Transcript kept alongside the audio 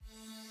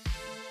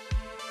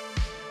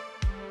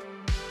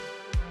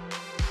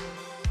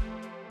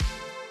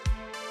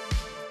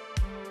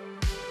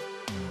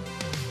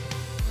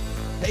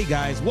Hey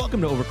guys,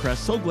 welcome to Overcrest.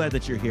 So glad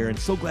that you're here and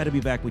so glad to be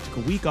back. We took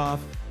a week off,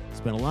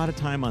 spent a lot of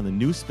time on the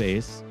new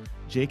space.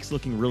 Jake's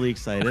looking really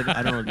excited.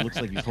 I don't know, it looks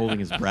like he's holding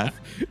his breath.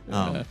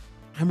 I'm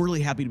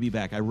really happy to be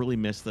back. I really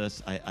miss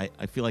this. I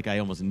feel like I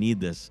almost need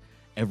this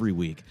every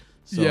week.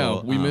 So, yeah,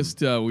 we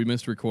missed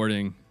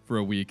recording for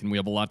a week, and we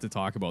have a lot to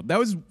talk about. That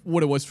was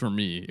what it was for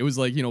me. It was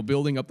like,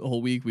 building up the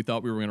whole week. We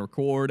thought we were going to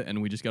record,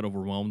 and we just got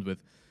overwhelmed with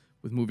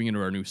moving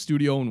into our new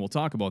studio, and we'll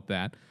talk about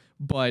that.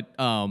 But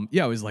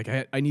it was like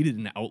I needed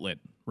an outlet,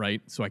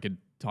 right? So I could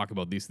talk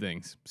about these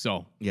things.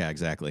 So yeah,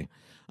 exactly.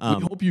 We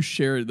hope you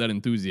share that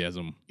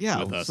enthusiasm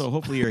with us. So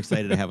hopefully you're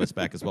excited to have us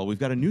back as well. We've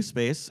got a new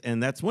space,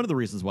 and that's one of the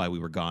reasons why we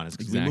were gone is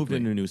because we moved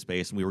into a new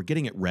space, and we were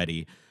getting it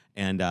ready.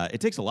 And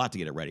it takes a lot to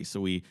get it ready. So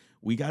we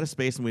got a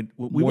space, and we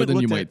more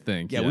than you might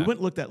think. Yeah, we went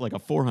and looked at like a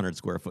 400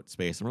 square foot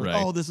space, and we're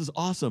like, oh, this is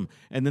awesome.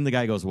 And then the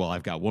guy goes, well,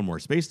 I've got one more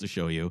space to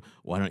show you.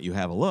 Why don't you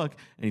have a look?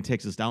 And he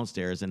takes us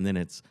downstairs, and then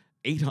it's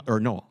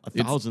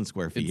 1,000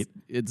 square feet.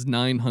 It's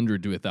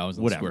 900 to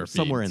 1,000 square feet.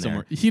 Somewhere in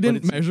there. He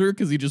didn't measure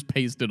because he just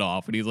paced it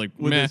off, and he's like,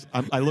 meh.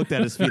 I looked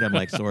at his feet. I'm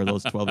like, so are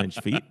those 12-inch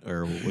feet,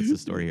 or what's the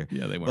story here?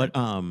 Yeah, they weren't.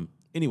 But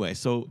anyway,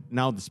 so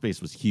now the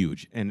space was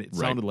huge, and it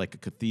sounded like a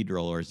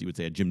cathedral, or as you would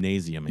say, a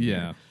gymnasium. In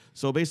here.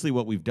 So basically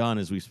what we've done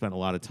is we've spent a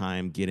lot of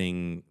time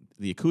getting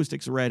the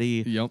acoustics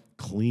ready,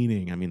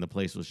 cleaning. I mean, the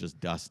place was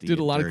just dusty. Did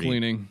a lot dirty. of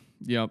cleaning.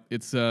 Yep,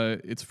 it's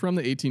from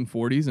the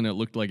 1840s, and it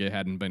looked like it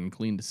hadn't been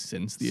cleaned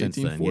since the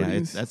 1840s. Then, yeah,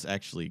 that's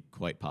actually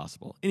quite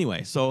possible.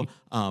 Anyway, so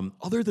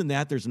other than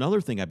that, there's another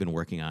thing I've been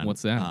working on.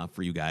 What's that?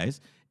 For you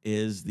guys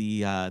is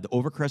the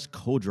Overcrest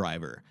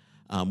co-driver.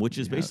 Which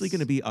is basically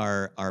going to be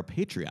our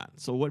Patreon.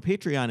 So what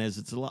Patreon is,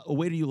 it's a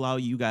way to allow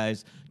you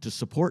guys to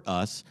support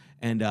us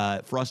and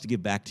for us to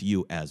give back to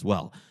you as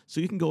well. So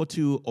you can go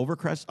to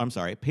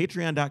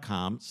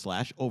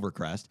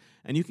patreon.com/Overcrest,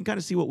 and you can kind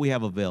of see what we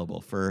have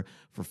available. For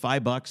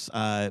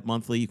 $5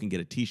 monthly, you can get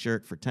a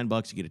t-shirt. For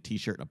 $10, you get a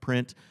t-shirt and a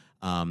print.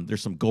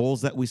 There's some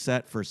goals that we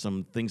set for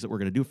some things that we're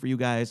going to do for you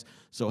guys.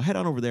 So head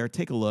on over there,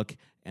 take a look,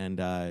 and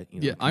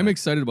I'm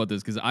excited about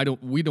this because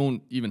we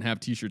don't even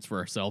have t-shirts for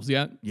ourselves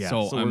yet. Yeah,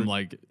 so I'm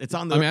like,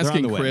 I'm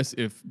asking Chris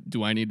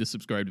do I need to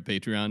subscribe to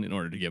Patreon in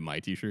order to get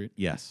my t-shirt?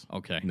 Yes.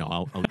 Okay.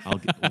 No,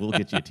 we'll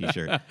get you a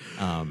t-shirt.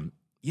 So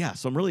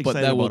I'm really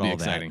excited about all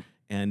that.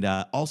 And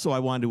also, I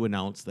wanted to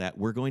announce that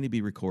we're going to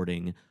be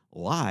recording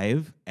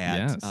live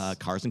at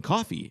Cars and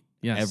Coffee.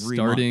 Yeah,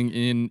 starting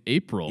in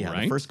April,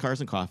 right? The first Cars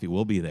and Coffee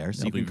will be there,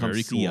 so you can come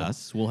see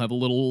us. We'll have a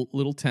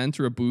little tent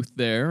or a booth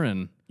there,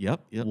 and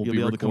we'll be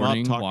able to come up,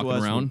 talk to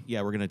us. Around.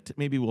 We're gonna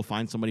maybe we'll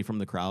find somebody from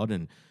the crowd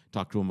and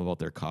talk to them about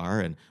their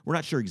car. And we're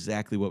not sure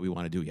exactly what we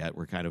want to do yet.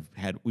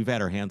 We've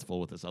had our hands full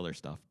with this other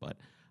stuff, but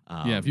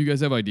if you guys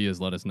have ideas,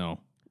 let us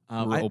know.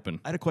 We're open.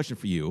 I had a question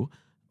for you.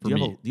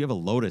 Do you have a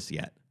Lotus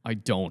yet? I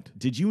don't.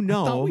 Did you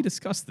know? I thought we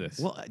discussed this.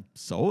 Well,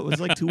 so it was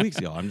like 2 weeks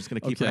ago. I'm just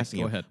going to keep asking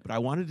you. Go ahead. But I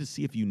wanted to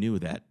see if you knew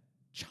that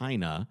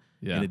China,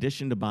 in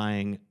addition to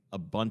buying a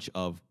bunch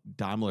of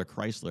Daimler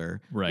Chrysler,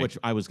 which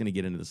I was going to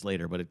get into this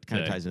later, but it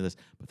kind of ties into this,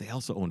 but they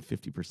also own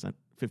 51%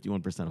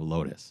 of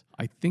Lotus.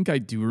 I think I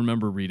do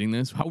remember reading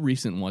this. How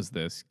recent was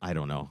this? I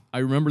don't know. I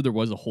remember there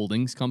was a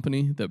holdings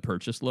company that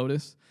purchased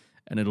Lotus,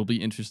 and it'll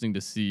be interesting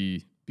to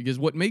see, because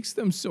what makes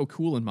them so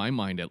cool in my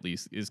mind, at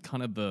least, is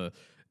kind of the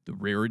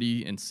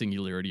rarity and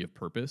singularity of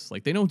purpose.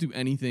 Like, they don't do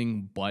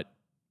anything but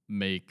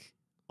make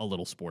a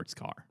little sports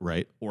car,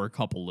 right? Or a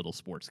couple little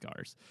sports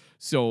cars.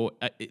 So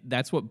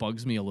that's what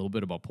bugs me a little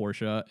bit about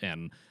Porsche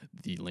and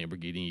the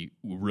Lamborghini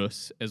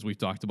Urus, as we've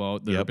talked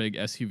about. They're a big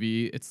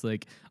SUV. It's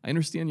like, I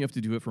understand you have to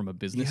do it from a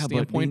business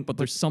standpoint, but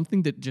there's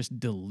something that just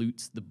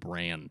dilutes the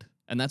brand,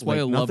 and that's why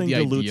I love the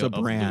idea of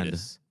brand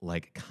Lotus.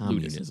 Like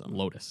communism.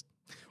 Lotus.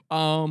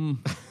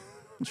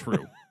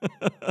 True.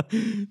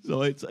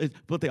 So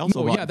but they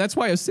also that's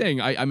why I was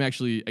saying I'm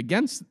actually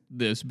against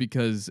this,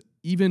 because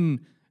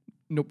even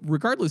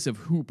regardless of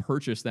who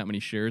purchased that many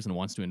shares and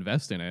wants to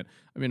invest in it,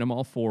 I mean, I'm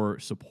all for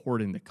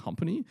supporting the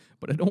company,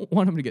 but I don't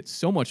want them to get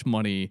so much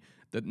money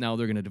that now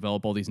they're going to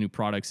develop all these new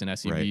products and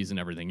SUVs and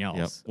everything else.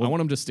 Yep. Well, I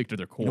want them to stick to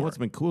their core. You know what's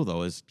been cool,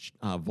 though, is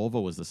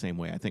Volvo was the same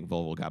way. I think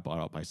Volvo got bought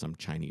out by some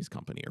Chinese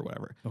company or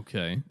whatever.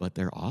 Okay. But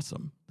they're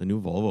awesome. The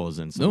new Volvos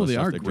and some of the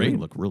stuff they're doing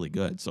look really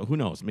good. So who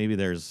knows? Maybe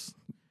there's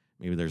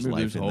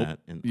life in that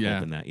and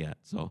hope in that yet.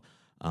 So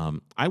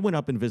I went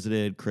up and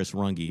visited Chris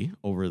Runge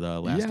over the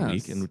last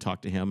week, and we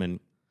talked to him.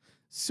 And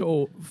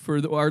so for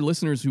our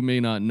listeners who may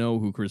not know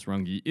who Chris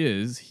Runge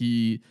is,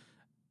 he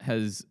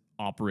has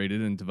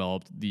operated and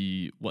developed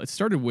it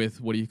started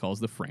with what he calls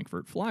the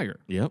Frankfurt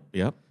Flyer.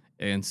 Yep.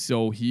 And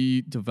so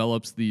he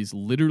develops these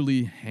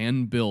literally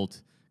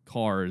hand-built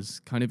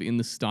cars, kind of in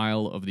the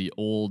style of the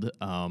old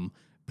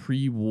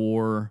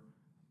pre-war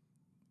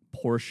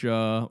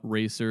Porsche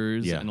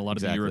racers and a lot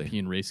of the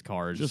European race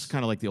cars. Just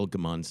kind of like the old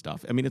Gammon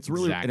stuff. I mean, it's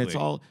really, and it's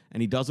all,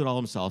 and he does it all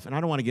himself. And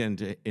I don't want to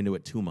get into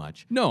it too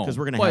much. No. Because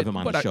we're going to have him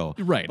on the show.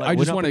 Right. But I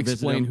just want to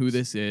explain who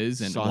this is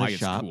and why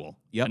it's cool.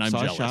 Yep, and I'm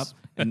jealous. Shop.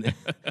 And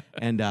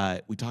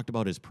we talked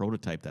about his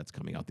prototype that's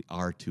coming out, the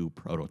R2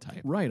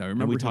 prototype. Right. I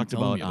remember and we talked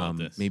about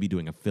this. maybe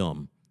doing a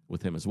film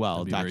with him as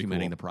well, That'd be very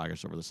documenting cool. the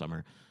progress over the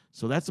summer.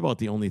 So that's about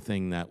the only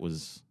thing that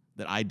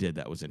I did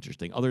that was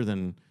interesting. Other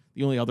than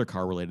the only other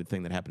car related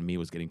thing that happened to me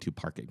was getting 2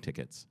 parking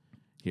tickets.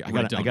 Here, I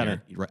got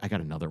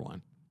another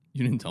one.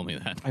 You didn't tell me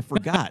that. I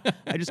forgot.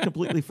 I just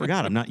completely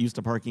forgot. I'm not used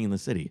to parking in the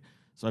city,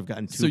 so I've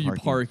gotten 2. So you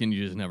parking. park and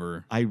you just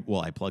never. I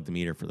plugged the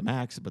meter for the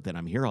max, but then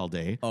I'm here all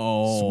day,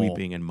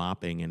 sweeping and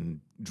mopping and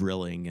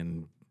drilling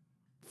and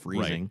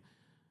freezing. Right.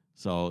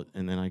 So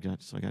and then I got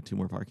 2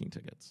 more parking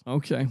tickets.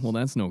 Okay, well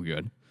that's no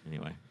good.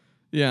 Anyway,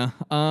 Yeah.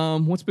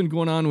 What's been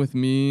going on with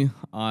me?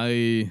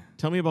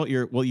 tell me about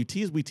we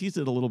teased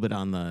it a little bit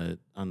on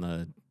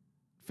the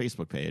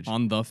Facebook page.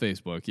 On the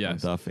Facebook,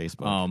 yes. The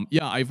Facebook.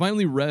 Yeah, I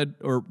finally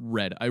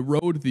I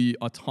rode the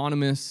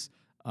autonomous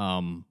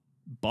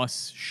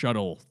bus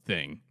shuttle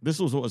thing. This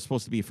was what was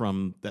supposed to be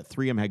from that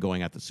 3M had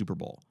going at the Super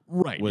Bowl.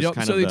 Right. Was Yep.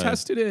 kind So of they the-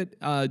 tested it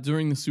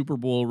during the Super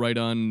Bowl right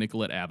on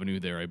Nicollet Avenue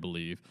there, I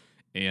believe.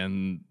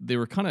 And they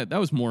were that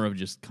was more of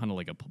just kind of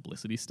like a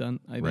publicity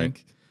stunt, I Right.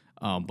 think.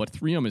 But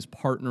 3M is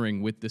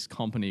partnering with this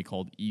company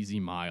called Easy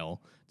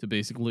Mile to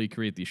basically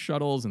create these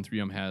shuttles, and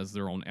 3M has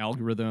their own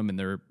algorithm, and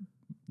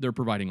they're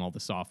providing all the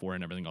software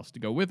and everything else to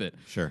go with it.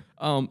 Sure.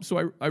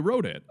 So I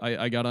rode it.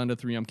 I got onto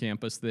 3M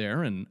campus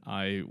there, and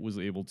I was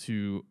able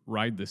to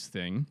ride this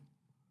thing.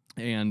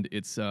 And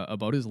it's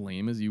about as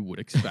lame as you would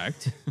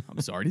expect.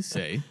 I'm sorry to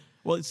say.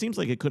 Well, it seems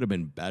like it could have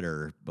been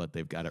better, but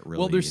they've got it really.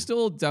 Well, they're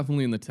still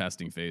definitely in the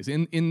testing phase.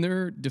 In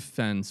their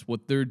defense,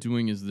 what they're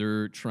doing is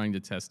they're trying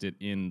to test it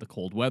in the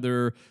cold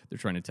weather. They're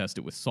trying to test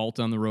it with salt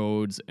on the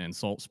roads and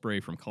salt spray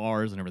from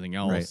cars and everything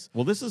else. right.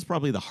 Well, this is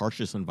probably the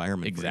harshest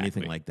environment for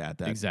anything Exactly. like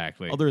that.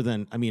 Exactly. Other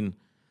than,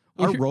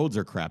 Well, our here- roads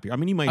are crappy. I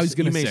mean, you was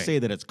gonna may say- say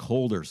that it's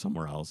colder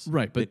somewhere else.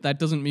 Right, but that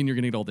doesn't mean you're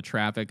going to get all the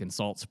traffic and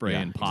salt spray Yeah,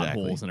 and potholes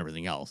exactly. and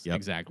everything else. Yep.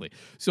 Exactly.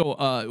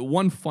 So,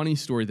 one funny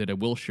story that I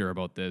will share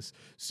about this.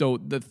 So,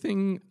 the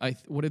thing,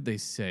 what did they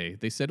say?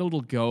 They said it'll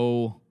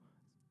go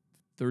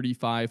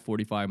 35,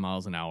 45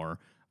 miles an hour.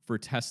 For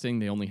testing,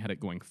 they only had it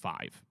going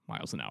 5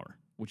 miles an hour,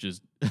 which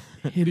is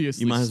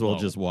hideously You might as well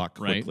slow, just walk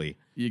right? quickly.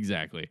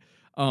 Exactly.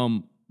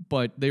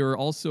 But they were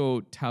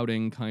also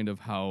touting kind of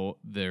how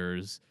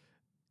there's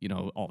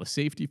all the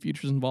safety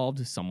features involved.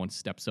 If someone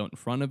steps out in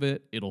front of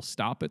it, it'll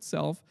stop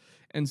itself.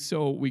 And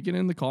so we get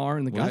in the car,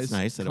 and the Well, guys that's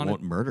nice that it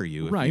won't murder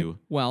you. right. If you,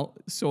 Well,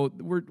 so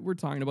we're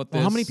talking about this.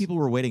 well, how many people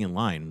were waiting in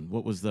line?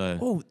 What was the?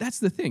 Oh, that's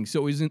the thing.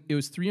 So it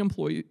was 3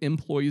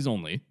 employees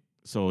only.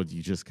 So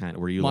you just kind of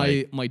were you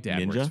My dad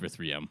ninja? works for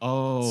 3M.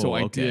 Oh, so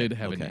I okay, did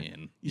have okay. an in.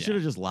 You Yeah. should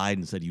have just lied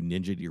and said you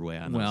ninja'd your way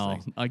on those Well,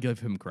 things. I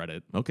give him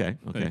credit. Okay.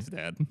 Thanks,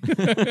 Dad.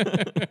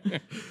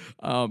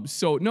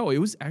 So no, it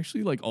was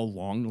actually like a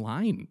long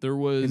line. There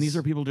was, And these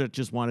are people that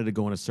just wanted to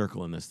go in a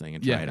circle in this thing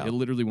and try it out. It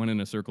literally went in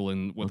a circle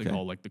in what they Okay.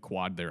 call like the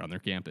quad there on their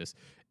campus.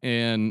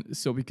 And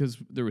so because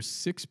there was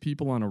 6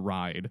 people on a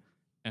ride,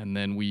 and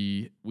then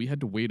we had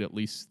to wait at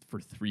least for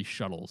 3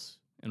 shuttles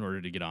in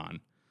order to get on.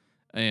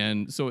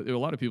 And so a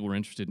lot of people were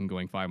interested in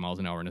going 5 miles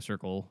an hour in a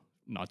circle,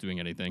 not doing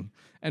anything.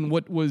 And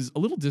what was a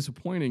little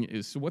disappointing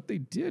is, so what they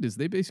did is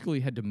they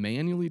basically had to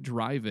manually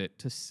drive it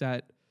to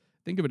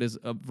think of it as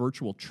a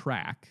virtual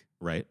track,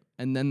 Right.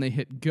 and then they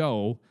hit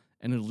go,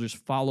 and it'll just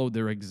follow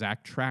their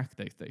exact track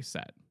that they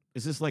set.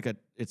 Is this like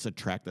it's a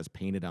track that's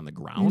painted on the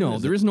ground? No,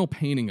 Is there it- is no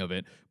painting of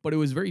it, but it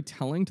was very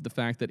telling to the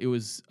fact that it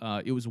was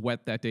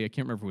wet that day. I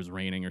can't remember if it was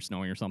raining or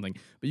snowing or something,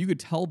 but you could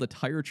tell the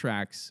tire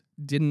tracks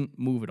didn't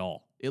move at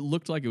all. It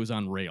looked like it was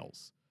on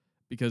rails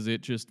because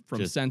it just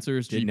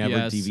sensors, it GPS,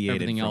 never deviated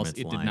everything from else, its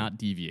it line. did not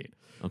deviate.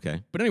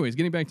 Okay. But anyways,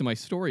 getting back to my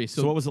story,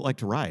 So what was it like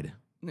to ride?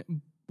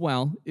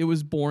 well, it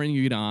was boring.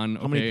 You get on.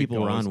 How many people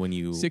were on when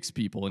you? 6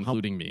 people,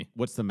 including me.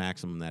 What's the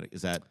maximum that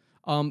is that?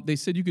 They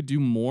said you could do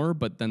more,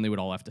 but then they would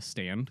all have to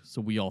stand.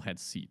 So we all had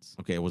seats.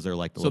 Okay. Was there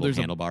like the So little there's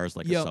a- handlebars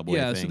like a Yeah, subway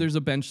yeah. thing? So there's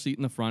a bench seat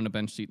in the front, a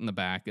bench seat in the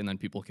back, and then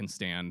people can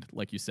stand,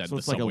 like you said. So the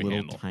it's like a subway little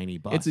handle. tiny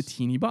bus. It's a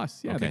teeny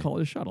bus. Yeah, they Okay. call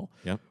it a shuttle.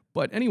 Yep.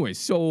 But anyway,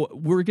 so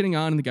we're getting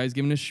on, and the guy's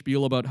giving a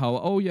spiel about how,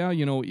 oh yeah,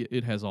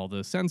 it has all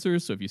the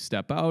sensors, so if you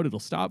step out, it'll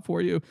stop for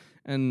you.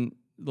 And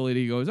the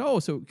lady goes, oh,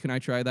 so can I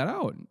try that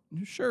out?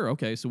 Sure,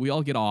 okay. So we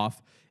all get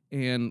off,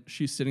 and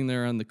she's sitting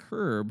there on the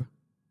curb.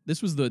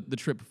 This was the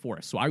trip before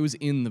us. So I was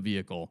in the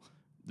vehicle,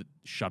 the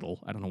shuttle.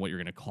 I don't know what you're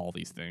going to call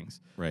these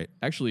things. Right.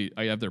 Actually,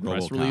 I have their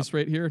press RoboCop. release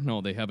right here. No,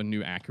 they have a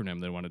new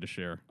acronym they wanted to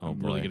share. Oh, I'm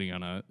really boy. getting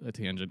on a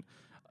tangent.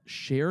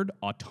 Shared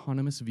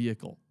Autonomous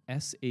Vehicle,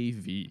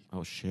 SAV.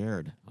 Oh,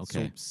 shared.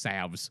 Okay. So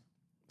SAVs.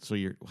 So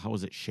how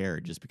is it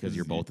shared? Just because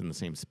you're both in the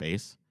same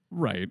space?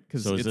 Right.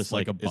 Because So it's is this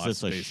like a bus, is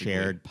this a basically.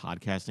 shared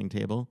podcasting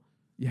table?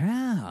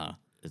 Yeah.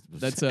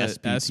 That's a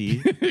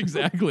SPT.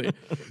 exactly.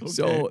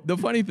 So the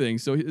funny thing,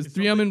 so his 3M Is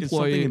something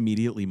employee.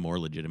 immediately more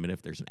legitimate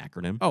if there's an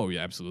acronym? Oh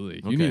yeah, absolutely.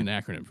 You Okay. need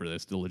an acronym for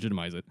this to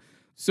legitimize it.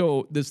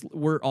 So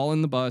we're all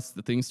in the bus.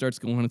 The thing starts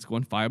going. It's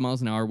going 5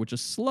 miles an hour, which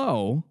is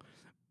slow,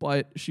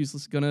 but she's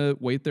just gonna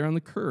wait there on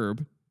the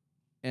curb,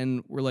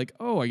 and we're like,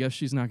 oh, I guess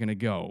she's not gonna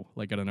go.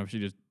 Like I don't know if she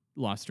just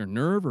lost her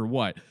nerve or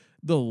what.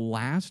 the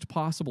last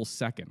possible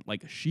second,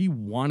 like she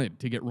wanted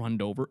to get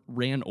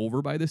ran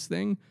over by this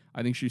thing.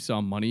 I think she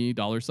saw money,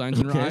 dollar signs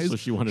in her eyes. So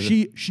she wanted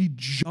she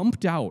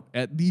jumped out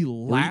at the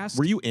last.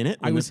 Were you in it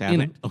when I this was in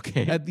happened? it.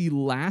 Okay. At the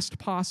last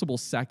possible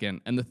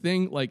second. And the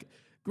thing, like,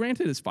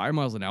 granted, it's 5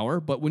 miles an hour,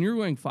 but when you're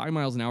going 5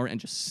 miles an hour and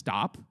just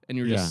stop and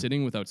you're Yeah. just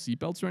sitting without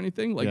seatbelts or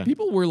anything, like Yeah.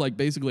 people were like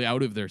basically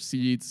out of their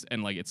seats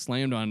and like it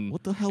slammed on.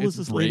 What the hell its is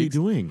this lady brakes.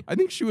 doing? I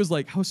think she was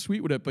like, how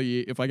sweet would it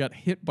be if I got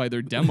hit by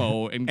their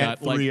demo and At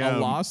got like a 3M.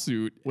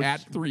 lawsuit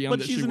at 3M But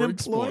that she's she an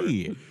works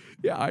employee. for?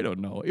 Yeah, I don't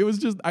know. It was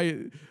just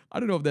I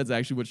don't know if that's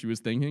actually what she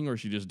was thinking or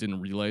she just didn't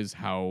realize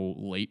how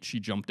late she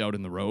jumped out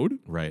in the road.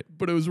 Right.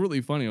 But it was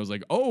really funny. I was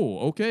like, oh,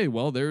 okay,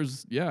 well,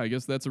 I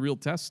guess that's a real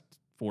test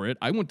for it.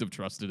 I wouldn't have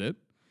trusted it.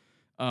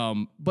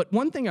 But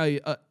one thing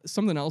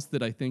something else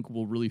that I think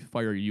will really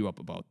fire you up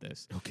about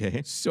this.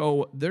 Okay.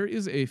 So there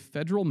is a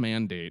federal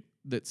mandate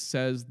that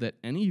says that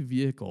any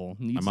vehicle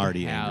needs I'm to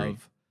already have. angry.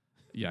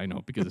 Yeah, I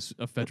know, because it's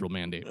a federal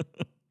mandate.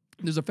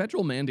 There's a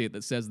federal mandate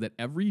that says that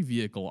every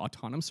vehicle,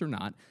 autonomous or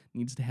not,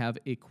 needs to have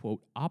a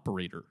quote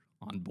operator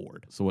on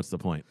board. So what's the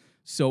point?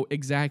 So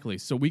exactly.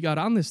 So we got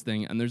on this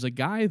thing, and there's a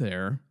guy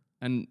there,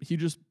 and he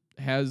just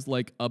has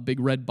like a big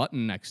red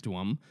button next to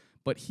him,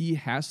 but he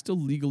has to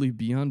legally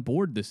be on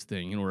board this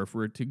thing in order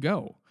for it to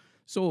go.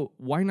 So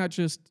why not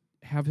just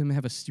have him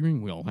have a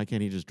steering wheel? Why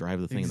can't he just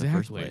drive the thing in the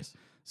first place?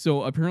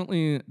 So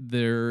apparently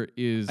there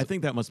is. I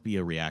think that must be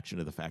a reaction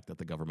to the fact that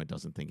the government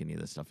doesn't think any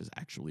of this stuff is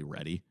actually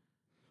ready.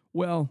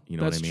 Well, You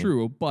know what that's I mean?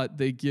 true, but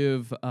they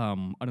give I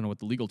don't know what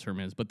the legal term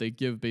is, but they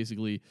give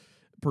basically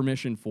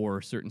permission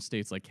for certain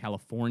states like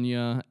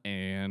California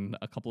and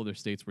a couple other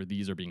states where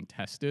these are being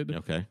tested.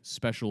 Okay.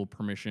 Special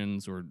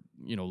permissions or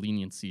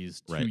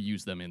leniencies to Right.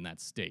 use them in that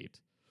state.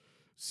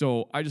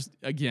 So I just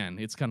again,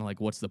 it's kind of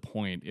like, what's the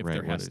point if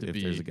there has to if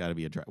be? there's got to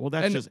be a drive. Well,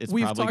 that's And just it's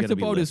we've probably talked gonna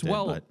be about as lifted,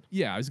 well. but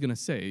Yeah, I was gonna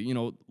say,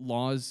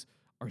 laws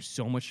are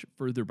so much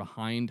further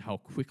behind how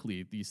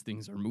quickly these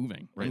things are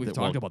moving. right, And we've that-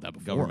 talked well, about that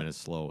before. Government is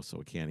slow, so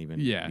it can't even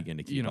begin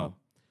to keep up.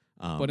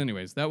 But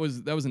anyways, that was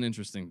an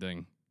interesting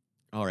thing.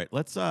 All right,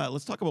 let's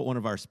talk about one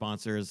of our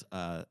sponsors,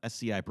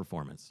 SCI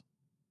Performance.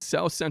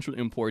 South Central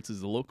Imports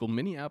is a local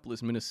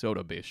Minneapolis,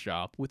 Minnesota-based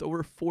shop with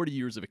over 40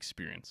 years of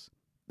experience.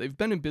 They've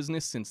been in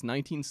business since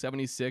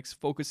 1976,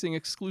 focusing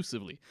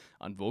exclusively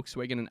on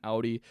Volkswagen and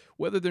Audi,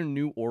 whether they're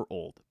new or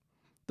old.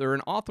 They're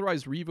an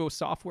authorized Revo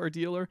software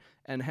dealer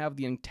and have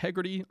the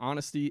integrity,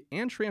 honesty,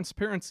 and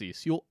transparency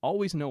so you'll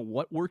always know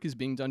what work is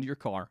being done to your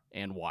car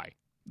and why.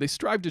 They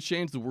strive to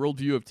change the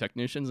worldview of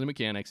technicians and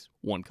mechanics,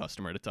 one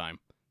customer at a time.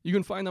 You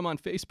can find them on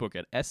Facebook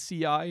at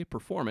SCI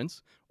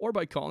Performance or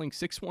by calling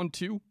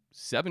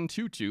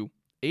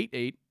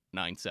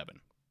 612-722-8897.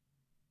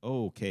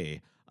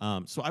 Okay,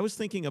 so I was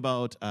thinking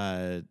about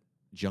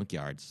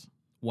junkyards.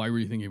 Why were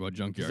you thinking about 'Cause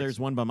junkyards? there's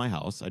one by my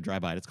house. I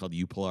drive by it. It's called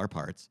You Pull Our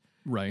Parts,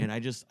 Right. and I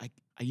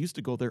used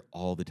to go there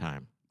all the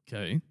time.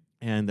 Okay.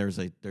 And there's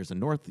a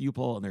North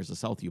U-Pull and there's a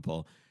South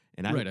U-Pull.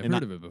 And Right. I've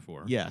heard of it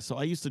before. Yeah, so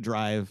I used to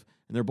drive,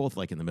 and they're both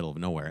like in the middle of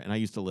nowhere. And I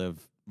used to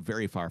live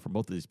very far from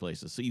both of these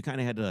places, so you kind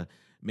of had to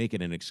make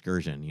it an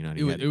excursion. You know,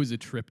 It was a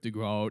trip to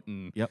go out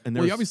and. Yep, and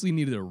Well, you there's- obviously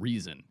needed a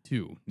reason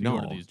too to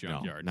go to these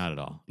junkyards. No, not at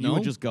all. No? You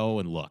would just go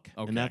and look,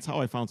 Okay. and that's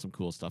how I found some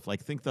cool stuff.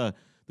 Like, I think the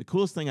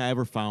coolest thing I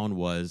ever found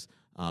was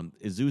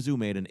Isuzu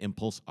made an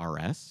Impulse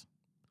RS,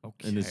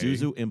 Okay. an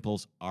Isuzu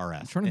Impulse RS.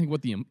 I'm trying to think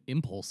what the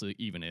impulse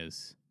even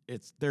is.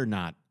 They're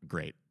not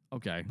great,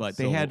 Okay. but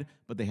so- they had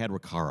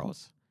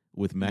Recaros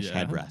with mesh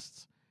Yeah.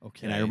 headrests.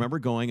 Okay. And I remember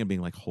going and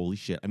being like, "Holy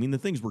shit!" I mean, the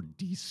things were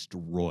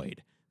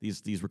destroyed.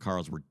 These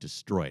Recaros were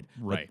destroyed,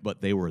 Right.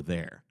 But they were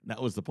there.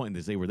 That was the point.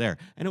 Is they were there,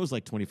 and it was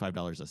like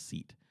 $25 a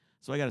seat.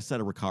 So I got a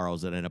set of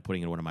Recaros that I ended up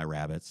putting in one of my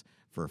Rabbits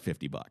for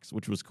 $50,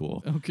 which was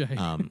cool. Okay.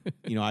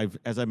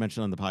 As I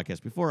mentioned on the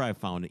podcast before, I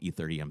found an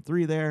E30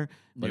 M3 there,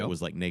 but Yep. it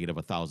was like negative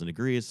 1,000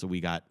 degrees, so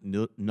we got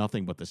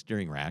nothing but the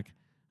steering rack.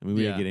 I mean,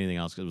 we didn't Yeah. get anything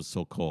else because it was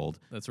so cold.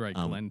 That's right.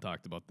 Glenn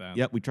talked about that.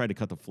 Yep, we tried to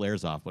cut the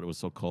flares off, but it was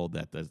so cold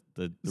that the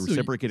So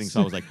reciprocating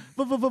saw was like,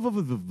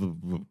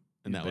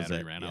 and that was battery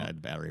it. ran Yeah, out. the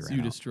battery So ran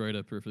you out. destroyed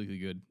a perfectly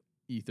good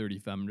E30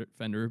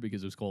 Fender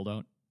because it was cold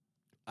out.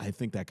 I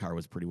think that car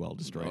was pretty well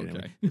destroyed.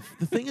 Okay. Anyway.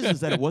 The thing is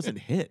that it wasn't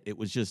hit. It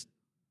was just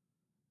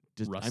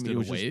Rusted it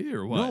was away just,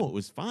 or what? No, it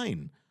was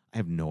fine. I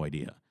have no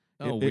idea.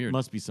 Oh, it weird.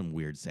 must be some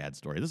weird, sad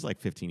story. This is like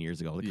 15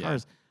 years ago. The Yeah.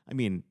 cars. I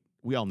mean,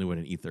 we all knew what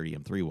an E30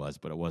 M3 was,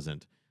 but it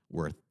wasn't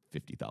worth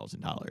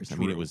 $50,000. I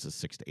mean, it True. was a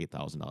 $6,000 to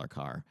 $8,000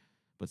 car,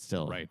 but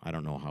still, Right. I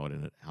don't know how it Like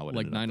ended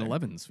up there.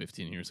 911s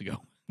 15 years ago.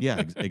 Yeah,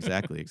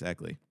 exactly.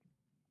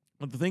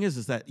 But the thing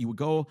is that you would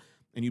go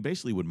and you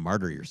basically would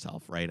martyr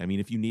yourself, right? I mean,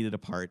 if you needed a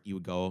part, you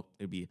would go.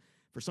 It'd be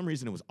for some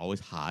reason it was always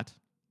hot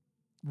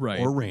Right.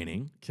 or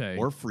raining Okay.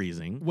 or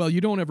freezing. Well,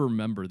 you don't ever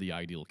remember the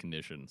ideal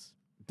conditions.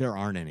 There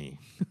aren't any.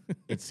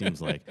 It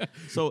seems like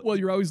so. Well,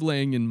 you're always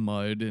laying in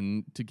mud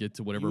and to get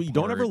to whatever. You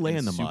don't ever part, lay and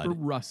in the super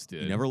mud.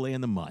 rusted. You never lay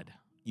in the mud.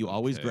 You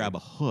always Okay. grab a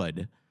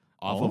hood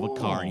off of a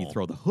car and you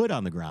throw the hood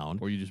on the ground,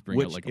 Or you just bring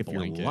which, out like a if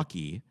blanket. you're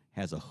lucky,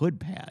 has a hood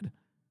pad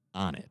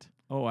on it.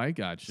 Oh, I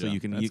gotcha. So you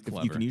can That's you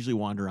clever. can usually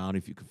wander around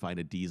if you can find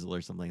a diesel or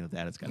something like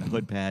that. It's got a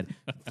hood pad.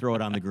 Throw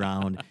it on the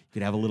ground. You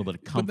could have a little bit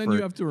of comfort. But then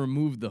you have to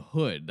remove the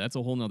hood. That's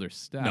a whole nother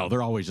step. No,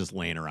 they're always just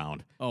laying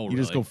around. Oh, you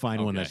just really? go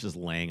find one Okay. that's just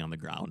laying on the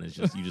ground. It's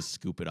just you just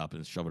scoop it up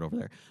and shove it over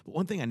there. But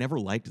one thing I never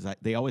liked is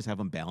they always have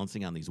them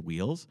balancing on these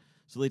wheels.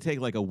 So they take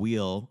like a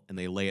wheel and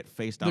they lay it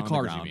face down The on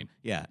cars, the you ground. mean?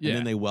 Yeah, Yeah. and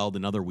then they weld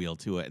another wheel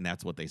to it, and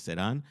that's what they sit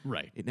on.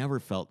 Right. It never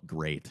felt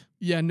great.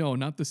 Yeah, no,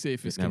 not the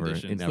safest It never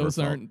conditions. felt Those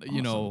aren't,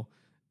 awesome.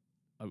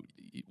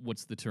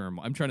 what's the term?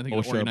 I'm trying to think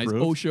of OSHA organized.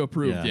 approved? OSHA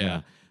approved,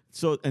 yeah.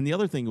 So, and the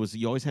other thing was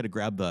you always had to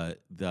grab the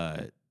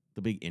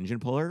big engine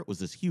puller. Was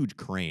this huge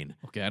crane?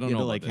 Okay, I don't You had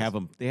know to like about have this.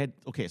 them. They had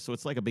so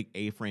it's like a big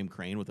A-frame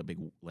crane with a big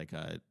like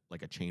a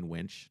chain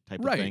winch type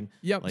of Right. thing.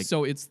 Yep. Like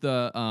So it's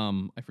the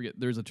I forget.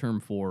 There's a term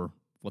for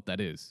what that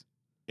is.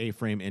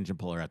 A-frame engine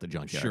puller at the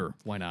junkyard. Sure.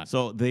 Why not?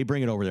 So they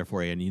bring it over there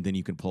for you, and then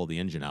you can pull the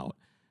engine out.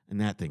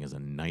 And that thing is a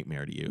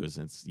nightmare to use.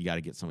 You got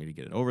to get somebody to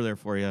get it over there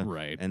for you.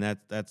 Right. And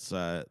that's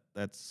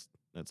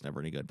never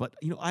any good. But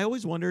I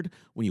always wondered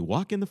when you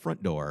walk in the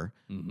front door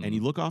Mhm. and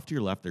you look off to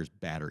your left, there's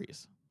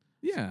batteries,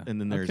 Yeah. and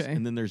then there's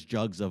okay.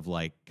 jugs of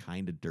like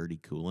kind of dirty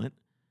coolant.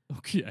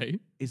 Okay.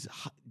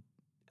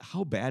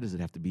 How bad does it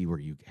have to be where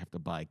you have to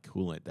buy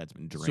coolant that's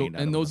been So drained?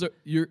 out and of those them? are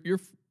you're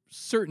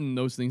certain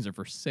those things are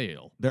for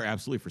sale. They're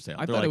absolutely for sale.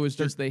 I They're thought it like- was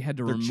they're- just they had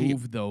to they're cheap.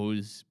 remove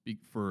those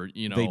for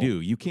They do.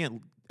 You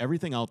can't.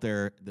 Everything out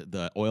there,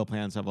 the oil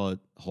pans have a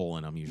hole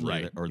in them usually,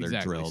 right or they're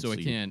exactly. drilled. So it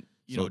you- can't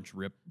so-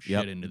 drip shit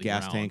Yep, into the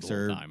gas ground tanks the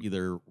whole are time.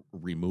 either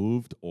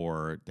removed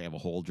or they have a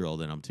hole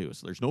drilled in them too.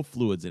 So there's no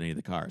fluids in any of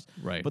the cars.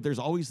 Right. But there's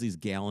always these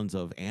gallons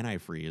of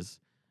antifreeze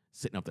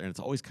sitting up there, and it's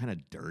always kind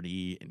of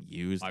dirty and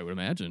used. I would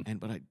imagine.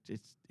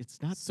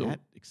 It's not So- that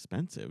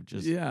expensive.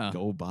 Just Yeah.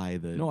 go buy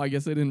the. No, I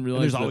guess I didn't and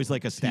realize. there's that always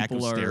like a stack of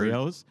people are-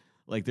 stereos.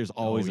 Like there's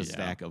always Oh, a yeah.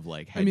 stack of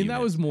like. I head mean,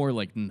 that was units. more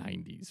like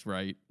 '90s,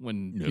 right?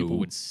 When No, people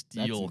would that's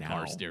steal now.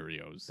 car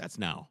stereos. That's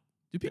now.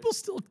 Do people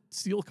still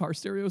steal car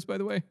stereos? By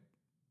the way,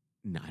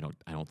 No,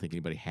 I don't think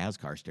anybody has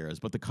car stereos,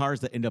 but the cars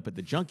that end up at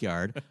the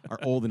junkyard are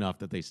old enough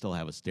that they still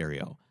have a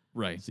stereo.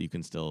 right? So you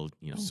can still,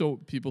 So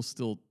people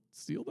still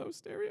steal those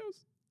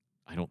stereos?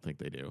 I don't think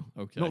they do.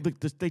 Okay. No,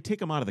 they take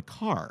them out of the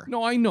car.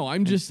 No, I know.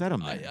 I'm just. set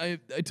 'em I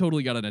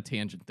totally got on a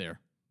tangent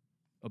there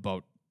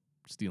about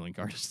stealing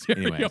car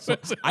stereos. Anyway, so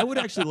I would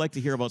actually like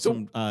to hear about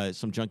So-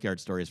 some junkyard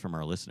stories from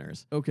our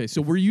listeners. Okay,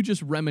 so were you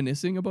just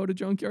reminiscing about a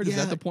junkyard? Is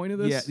that the point of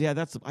this? Yeah,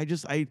 that's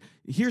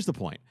here's the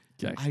point.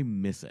 'Kay. I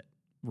miss it.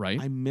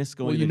 Right. I miss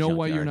going Well, to you the know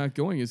why you're junkyard. not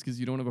going is because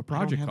you don't have a I don't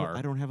project have car.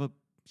 I don't have a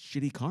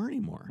shitty car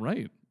anymore.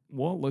 Right.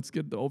 Well, let's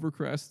get the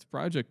Overcrest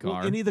project Well,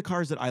 car. any of the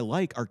cars that I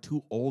like are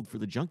too old for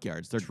the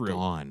junkyards. They're True.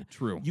 gone.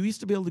 True. You used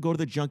to be able to go to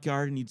the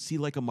junkyard and you'd see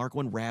like a Mark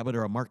I Rabbit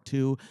or a Mark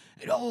II,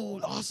 and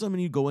awesome!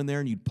 And you'd go in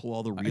there and you'd pull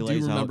all the I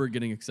relays do remember out.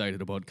 getting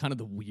excited about kind of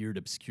the weird,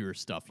 obscure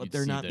stuff. But you'd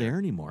they're see not there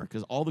anymore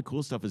because all the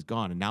cool stuff is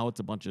gone, and now it's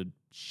a bunch of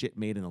shit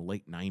made in the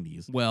late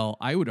 '90s. Well,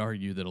 I would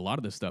argue that a lot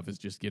of this stuff is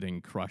just getting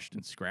crushed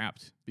and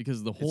scrapped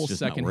because the whole just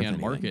not worth secondhand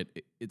anything.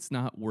 market, it's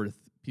not worth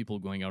people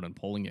going out and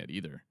pulling it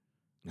either.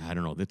 I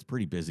don't know. It's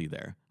pretty busy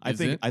there. Is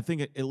it? I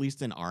think at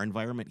least in our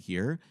environment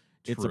here,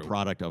 it's a True.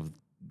 product of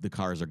the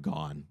cars are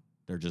gone.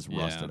 They're just Yeah.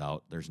 rusted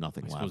out. There's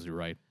nothing I left. suppose you're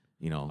right.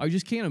 You know, I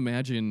just can't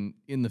imagine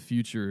in the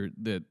future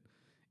that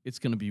it's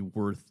going to be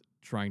worth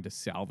trying to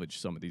salvage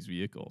some of these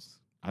vehicles.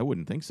 I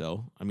wouldn't think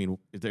so. I mean,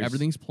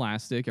 Everything's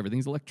plastic,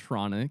 everything's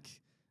electronic.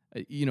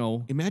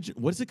 Imagine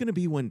what is it going to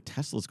be when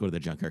Teslas go to the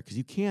junkyard? Because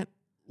you can't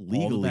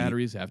legally. all the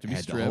batteries have to be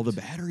add stripped. all the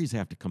batteries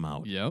have to come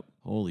out. Yep.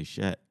 Holy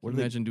shit! What Can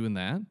are you imagine doing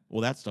that?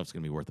 Well, that stuff's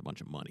going to be worth a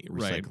bunch of money.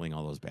 Right. Recycling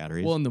all those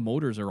batteries. Well, and the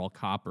motors are all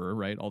copper,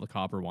 right? All the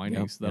copper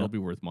windings. Yep, That'll yep. be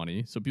worth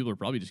money. So people are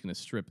probably just going to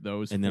strip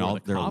those. and then for all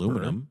the their copper.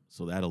 aluminum.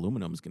 So that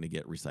aluminum is going to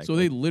get recycled. So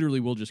they literally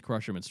will just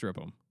crush them and strip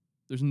them.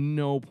 There's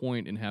no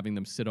point in having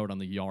them sit out on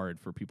the yard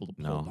for people to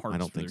pull No, parts I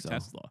don't for think their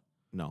so. Tesla.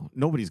 No,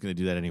 nobody's going to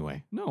do that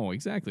anyway. No,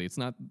 exactly. It's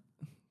not.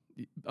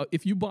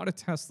 If you bought a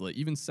Tesla,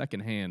 even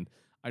secondhand,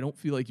 I don't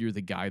feel like you're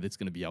the guy that's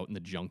going to be out in the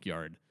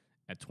junkyard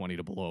at 20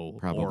 to below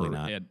Probably or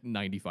not. at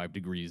 95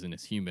 degrees and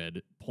it's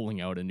humid,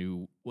 pulling out a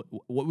new.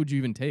 What would you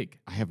even take?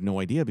 I have no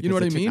idea because know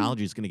what the I mean?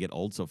 technology is going to get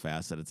old so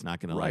fast that it's not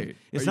going to Right. like.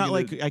 It's Are not you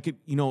like gonna- I could,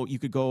 you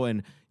could go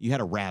and you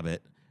had a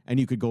Rabbit and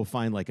you could go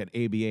find like an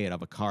ABA out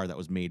of a car that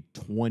was made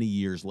 20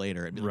 years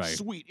later and be like, Right.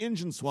 sweet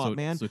engine swap,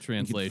 man. So You could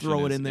translation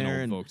throw it is in there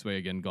an and old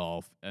Volkswagen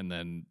Golf and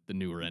then the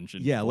newer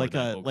engine. yeah, for like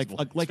that a like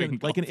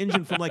Volkswagen like an Golf.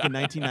 engine from like a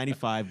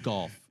 1995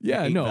 Golf.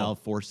 Yeah, no.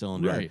 8-valve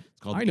 4-cylinder. Right. It's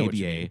called I know what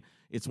you ABA. mean.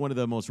 It's one of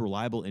the most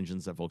reliable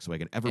engines that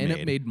Volkswagen ever and made.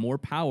 it made more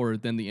power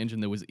than the engine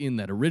that was in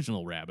that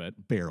original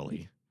Rabbit.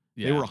 barely.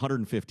 Yeah. They were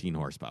 115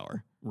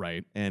 horsepower,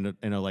 Right. and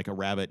like a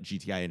Rabbit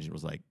GTI engine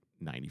was like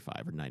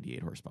 95 or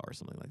 98 horsepower or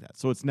something like that.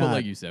 So it's But not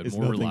like you said, it's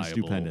more nothing reliable.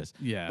 stupendous.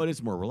 Yeah. But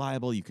it's more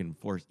reliable. You can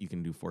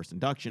do forced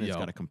induction. It's Yep.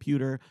 got a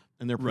computer,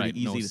 and they're Right.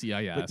 pretty No easy.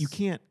 CIS. But you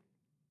can't.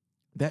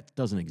 That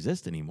doesn't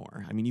exist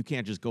anymore. I mean, you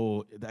can't just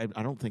go.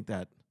 I don't think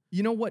that.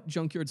 You know what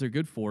junkyards are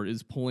good for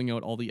is pulling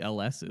out all the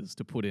LSs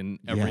to put in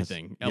Yes,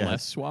 everything. yes.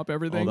 LS swap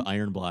everything. All the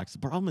iron blocks. The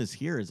problem is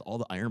here is all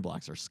the iron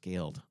blocks are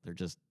scaled. They're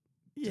just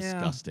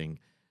disgusting.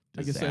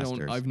 I guess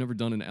disasters. I've never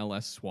done an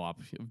LS swap,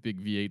 a big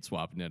V8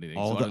 swap and anything.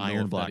 All so I the don't know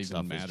iron if block that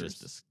stuff even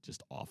matters. is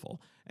just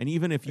awful. And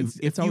even if you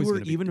It's always were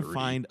gonna be even to dirty.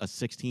 find a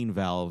 16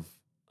 valve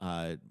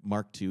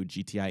Mark II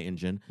GTI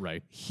engine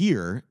Right.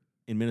 here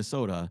in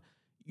Minnesota,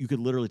 you could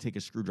literally take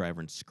a screwdriver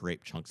and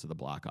scrape chunks of the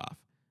block off.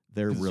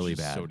 They're 'Cause it's really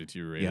just bad. so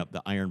deteriorated. Yep,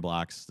 the iron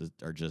blocks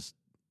are just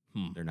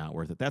they're not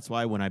worth it. That's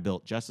why when I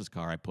built Jess's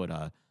car, I put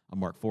a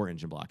Mark IV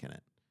engine block in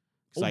it.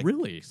 Oh,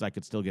 really? Because I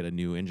could still get a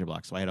new engine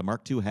block. So I had a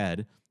Mark II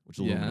head, which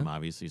is Yeah. aluminum,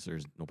 obviously, so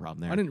there's no problem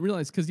there. I didn't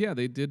realize because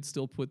they did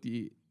still put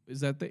the. Is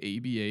that the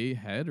ABA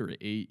head or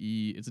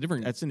AE? It's a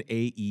different. That's an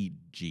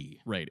AEG.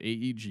 right,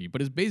 AEG,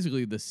 but it's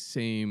basically the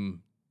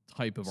same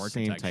type of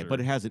architecture. Same type, but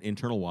it has an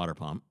internal water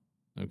pump.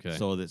 okay.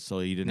 So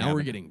you didn't now have we're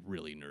an- getting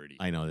really nerdy.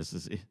 I know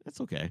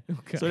that's okay.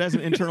 Okay. So it has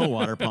an internal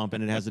water pump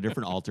and it has a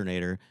different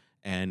alternator,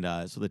 and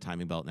so the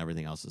timing belt and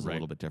everything else is a Right.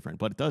 little bit different.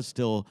 But it does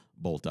still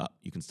bolt up.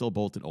 You can still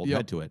bolt an old Yep.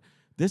 head to it.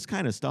 This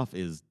kind of stuff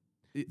is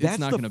It's that's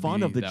not the gonna fun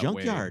be of the that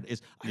junkyard. way.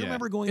 Is I Yeah.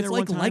 remember going it's there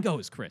like one time.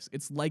 Legos, Chris.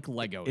 It's like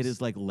Legos. It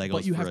is like Legos,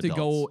 but you for have to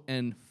adults. go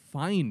and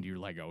find your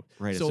Lego.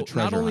 Right, So it's a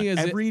treasure not only hunt.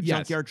 is Every it, yes,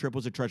 junkyard trip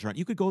was a treasure hunt.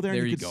 You could go there,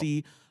 There and you you could go.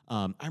 see.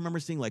 I remember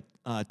seeing like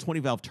 20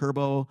 valve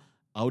turbo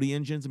Audi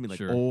engines and be like,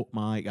 Sure. oh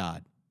my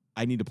god,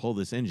 I need to pull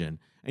this engine.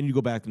 And you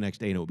go back the next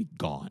day and it would be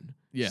gone.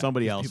 Yeah,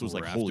 Somebody because else people was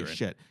like, were holy after it.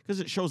 shit, because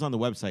it shows on the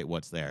website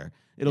what's there.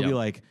 It'll be Yep.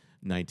 like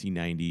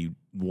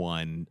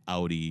 1991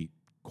 Audi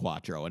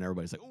Quattro, and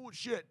everybody's like, oh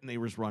shit, and they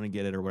just run and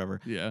get it or whatever.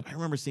 Yeah. I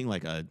remember seeing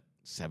like a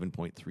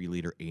 7.3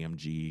 liter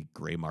AMG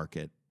gray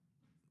market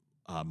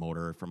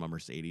motor from a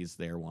Mercedes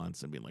there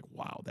once and being like,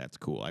 wow, that's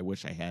cool. I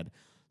wish I had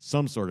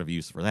some sort of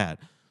use for that.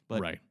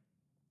 But right.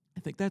 I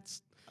think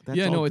that's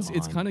Yeah, all no, it's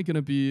gone. kind of going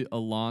to be a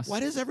loss. Why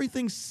does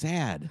everything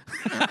sad?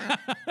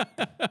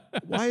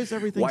 Why is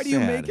everything Why do you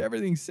sad? make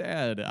everything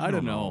sad? I don't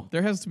don't know. know.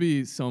 There has to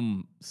be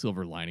some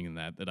silver lining in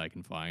that I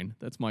can find.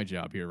 That's my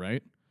job here,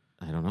 right?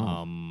 I don't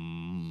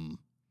know.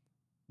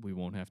 We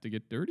won't have to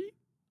get dirty.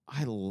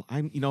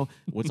 I'm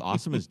what's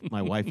awesome is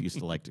my wife used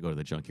to like to go to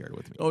the junkyard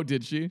with me. Oh,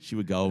 did she? She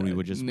would go and we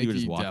would just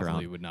Nikki walk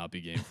definitely around. would not be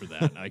game for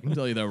that. I can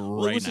tell you that right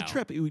Well, it was now. a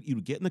trip. You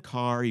would get in the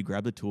car, you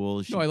grab the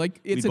tools. No, I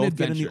like it's we'd an both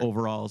get in the adventure.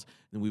 overalls,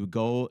 and we would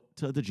go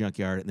to the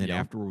junkyard, and then Yep.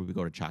 afterward we would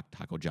go to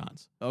Taco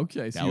John's.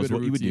 Okay, so That you was had a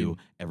what you would do routine.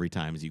 every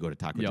time as you go to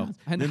Taco Yep. John's.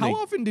 And then how they-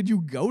 often did you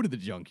go to the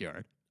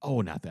junkyard?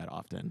 Oh, not that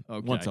often.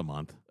 Okay. Once a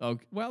month.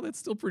 Okay, well, that's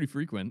still pretty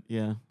frequent.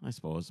 Yeah, I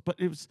suppose. But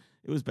it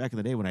was back in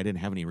the day when I didn't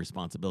have any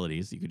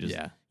responsibilities. You could just,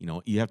 Yeah.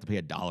 you have to pay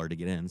 $1 to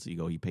get in. So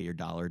you pay your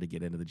 $1 to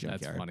get into the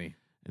junkyard. That's funny.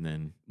 And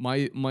then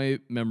My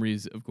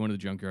memories of going to the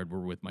junkyard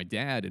were with my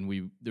dad,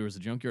 and there was a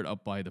junkyard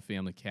up by the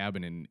family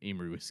cabin in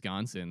Amory,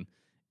 Wisconsin,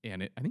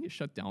 and I think it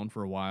shut down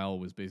for a while. It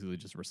was basically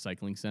just a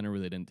recycling center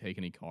where they didn't take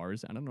any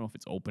cars. I don't know if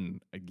it's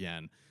open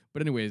again,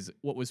 but anyways,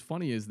 what was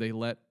funny is they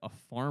let a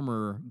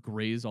farmer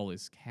graze all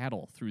his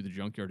cattle through the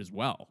junkyard as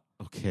well.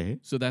 okay.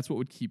 So that's what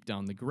would keep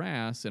down the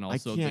grass, and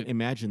also I can't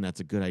imagine that's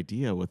a good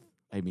idea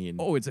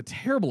oh, it's a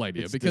terrible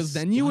idea It's because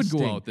then you would go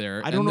disgusting. out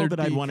there. I don't and know there'd that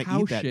I'd be wanna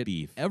cow eat that shit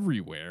beef.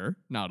 everywhere.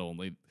 Not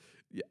only,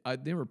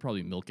 they were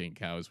probably milking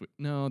cows.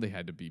 No, they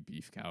had to be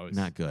beef cows.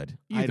 not good.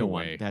 Either I don't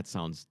way. want that.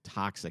 Sounds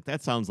toxic.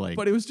 That sounds like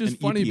But it was just an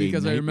funny EPA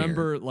because I nightmare.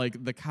 remember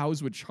like the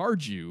cows would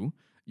charge you.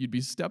 You'd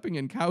be stepping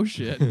in cow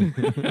shit.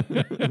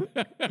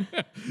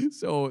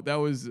 So that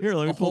was Here,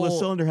 let me a pull the whole-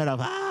 cylinder head off.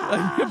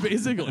 Ah!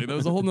 Basically, there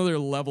was a whole nother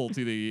level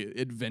to the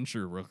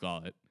adventure, we'll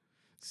call it.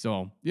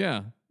 So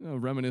yeah,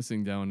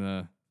 reminiscing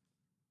down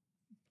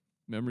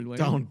memory lane.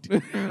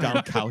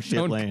 down cow shit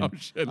Down lane. cow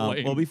shit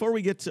lane. Well, before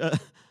we get to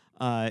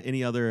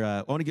any other,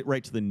 I want to get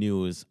right to the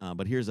news.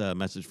 But here's a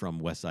message from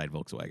Westside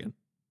Volkswagen.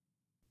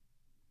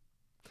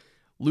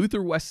 Luther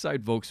Westside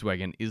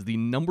Volkswagen is the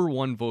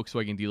 #1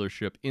 Volkswagen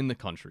dealership in the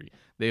country.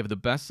 They have the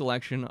best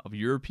selection of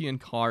European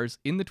cars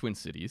in the Twin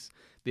Cities.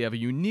 They have a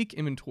unique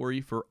inventory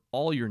for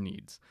all your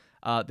needs.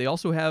 They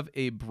also have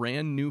a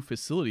brand new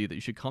facility that you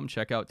should come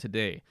check out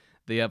today.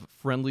 They have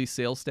friendly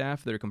sales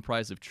staff that are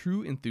comprised of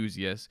true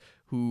enthusiasts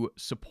who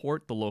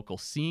support the local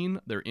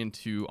scene. They're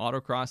into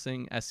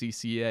autocrossing,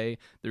 SCCA.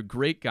 They're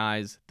great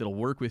guys that'll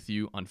work with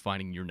you on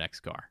finding your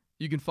next car.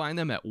 You can find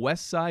them at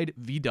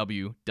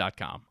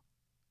westsidevw.com.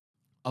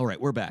 All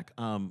right, we're back.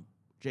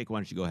 Jake, why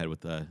don't you go ahead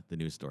with the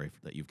news story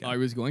that you've got? I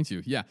was going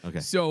to, yeah. Okay.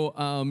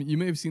 So you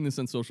may have seen this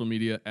on social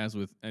media, as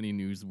with any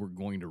news we're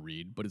going to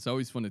read, but it's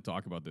always fun to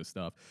talk about this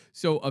stuff.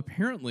 So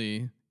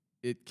apparently,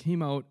 a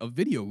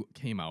video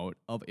came out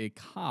of a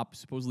cop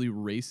supposedly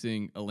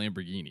racing a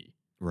Lamborghini.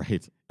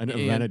 Right, an And-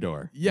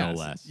 Aventador, Yes, no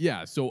less.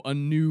 yeah. So a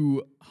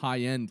new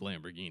high-end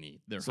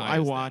Lamborghini. So I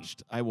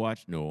watched.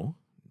 No,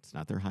 it's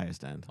not their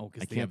highest end. Oh, I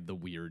because they can't. have the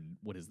weird.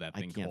 What is that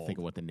I thing can't called? think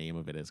of what the name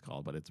of it is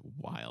called, but it's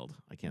wild.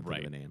 I can't think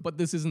Right, of the name. but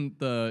this isn't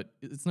the.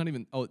 It's not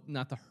even. Oh,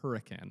 not the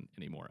Huracan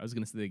anymore. I was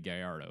going to say the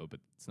Gallardo, but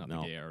it's not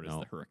No, the Gallardo.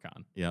 no. It's the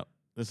Huracan. Yep,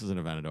 this is an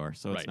Aventador,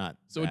 so Right. it's not.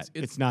 So that,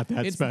 it's not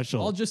that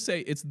special. I'll just say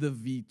it's the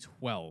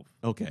V12,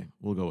 Okay,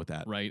 we'll go with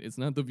that. right? It's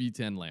not the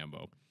V10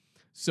 Lambo.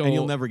 So And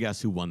you'll never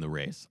guess who won the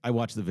race. I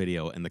watched the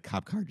video, and the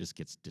cop car just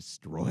gets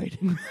destroyed.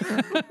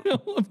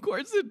 of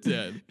course it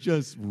did.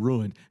 Just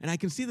ruined. And I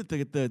can see that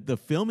the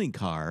filming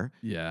car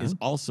Yeah. is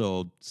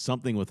also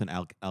something with an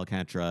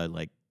Alcantara,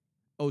 like,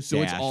 Oh,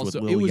 so it's dash with also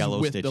little it was yellow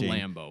with stitching. the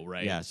Lambo,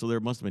 right? yeah, so there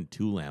must have been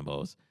 2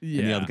 Lambos. And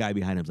the Yeah. other guy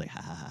behind him's like,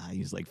 ha, ha, ha.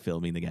 He's like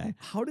filming the guy.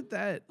 How did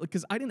that?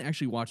 Because I didn't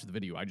actually watch the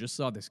video. I just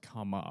saw this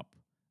come up.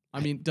 I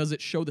mean, does it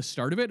show the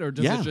start of it, or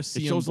does it just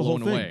see him shows the whole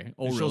blown thing. away?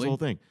 Oh, it shows really? the whole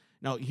thing.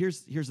 Now,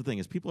 here's the thing: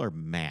 is people are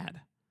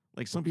mad.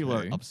 Like some people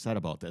are Okay. upset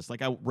about this.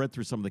 Like I read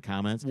through some of the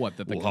comments. What,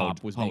 that the Well,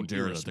 cop was how being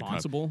dare the cop-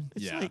 irresponsible?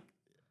 It's Yeah. like,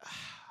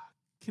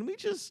 can we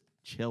just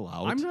chill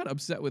out? I'm not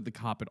upset with the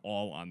cop at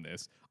all on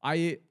this.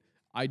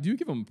 I do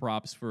give him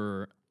props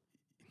for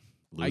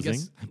losing I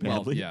guess badly.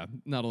 well, yeah,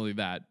 not only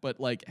that, but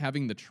like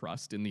having the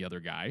trust in the other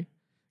guy.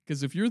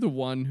 Because if you're the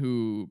one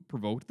who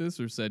provoked this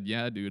or said,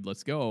 "Yeah, dude,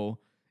 let's go,"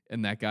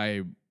 and that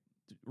guy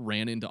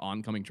ran into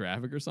oncoming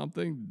traffic or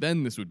something,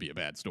 then this would be a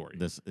bad story.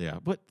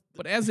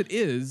 But as it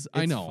is,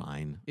 I it's know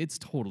fine. it's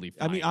totally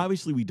fine. I mean,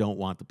 obviously, we don't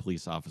want the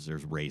police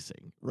officers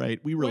racing,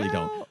 right? We really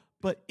don't. Well,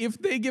 But if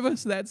they give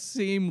us that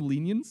same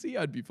leniency,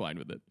 I'd be fine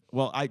with it.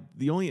 well,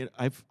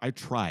 I've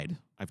tried.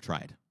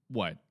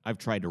 What? I've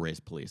tried to race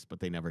police, but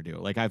they never do.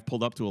 Like I've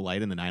pulled up to a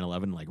light in the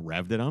 911, like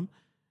revved at them,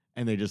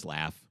 and they just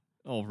laugh.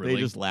 Oh, really? They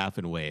just laugh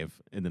and wave,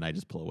 and then I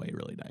just pull away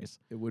really nice.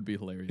 It would be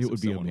hilarious. It if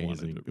would be someone wanted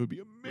amazing. to It would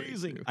be race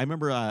amazing. too. I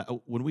remember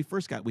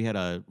we had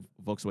a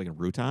Volkswagen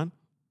Rutan.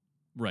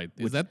 Right.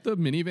 Is Which- that the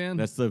minivan?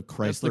 That's the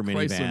Chrysler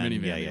minivan. minivan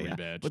Yeah, they yeah, yeah.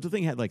 rebadged. But the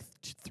thing had like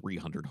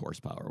 300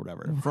 horsepower or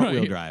whatever. Front wheel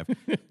Right. drive.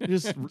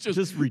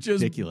 Just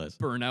ridiculous.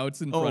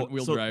 burnouts in front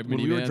wheel so drive when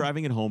minivan. we were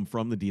driving it home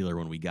from the dealer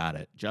when we got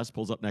it, Jess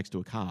pulls up next to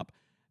a cop,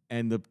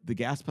 and the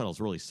gas pedal's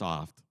really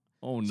soft.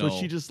 Oh no! So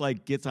she just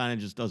like gets on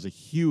and just does a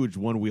huge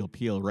one wheel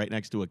peel right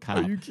next to a cop.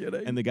 Are you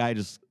kidding? And the guy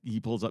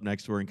he pulls up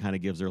next to her and kind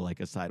of gives her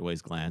like a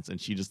sideways glance,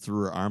 and she just threw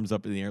her arms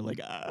up in the air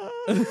like, ah.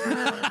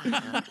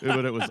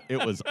 But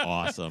it was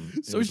awesome.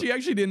 It so was- she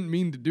actually didn't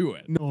mean to do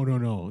it.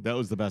 no. That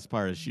was the best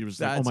part. She was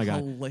like, That's oh my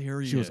god.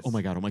 hilarious. She was, oh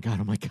my god, oh my god,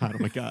 oh my god,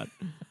 oh my god.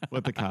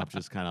 But the cop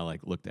just kind of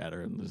like looked at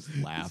her and just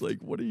laughed. It's like,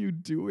 what are you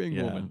doing,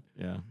 yeah, woman?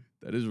 yeah.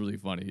 That is really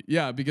funny.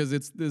 Yeah, because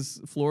it's this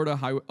Florida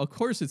highway. Of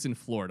course, it's in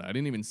Florida. I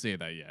didn't even say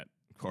that yet.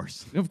 Of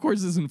course. Of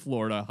course, it's in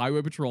Florida.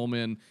 Highway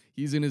patrolman.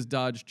 He's in his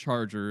Dodge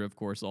Charger. Of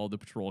course, all the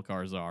patrol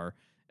cars are.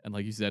 And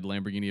like you said,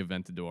 Lamborghini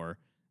Aventador.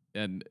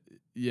 And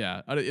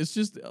yeah, it's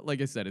just,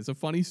 like I said, it's a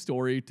funny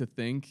story to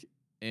think.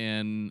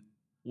 And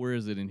where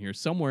is it in here?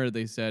 Somewhere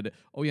they said,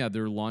 oh yeah,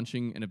 they're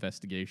launching an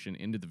investigation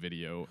into the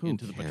video, Who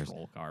into the cares?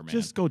 patrol car, man.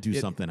 Just go do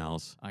something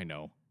else. I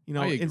know. You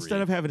know, I agree.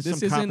 instead of having This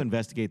some cop isn't-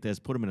 investigate this,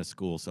 put him in a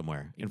school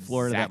somewhere. In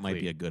Florida, that might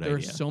be a good There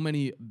idea. are so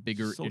many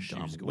bigger So issues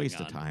dumb. going Waste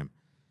on. of time.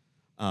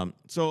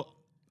 So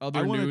Other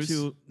I wanted news.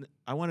 to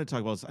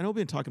talk about this. I know we've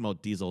been talking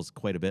about diesels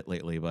quite a bit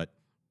lately, but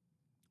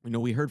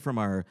we heard from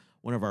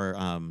one of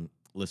our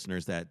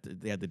listeners that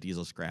they had the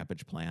diesel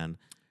scrappage plan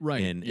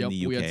right. in Yep,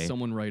 the UK. we had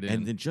someone write in.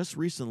 And then just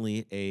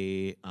recently,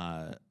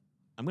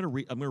 I'm gonna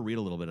read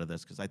a little bit of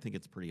this because I think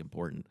it's pretty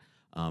important.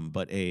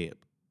 But a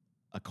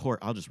court,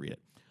 I'll just read it.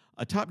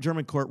 A top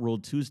German court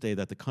ruled Tuesday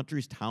that the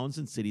country's towns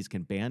and cities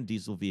can ban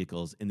diesel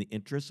vehicles in the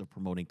interest of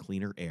promoting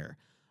cleaner air.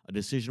 A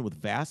decision with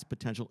vast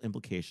potential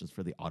implications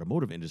for the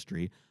automotive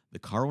industry, the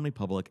car-owning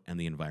public, and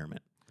the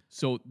environment.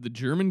 So the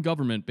German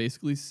government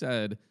basically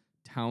said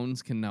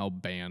towns can now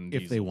ban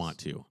If they diesels. want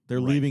to, they're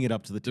Right. leaving it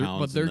up to the towns.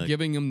 But they're and the-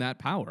 giving them that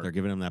power. They're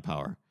giving them that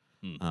power.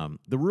 Hmm.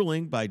 The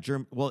ruling by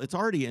it's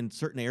already in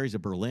certain areas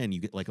of Berlin. You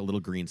get like a little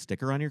green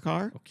sticker on your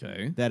car.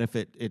 Okay. That if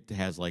it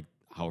has like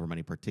however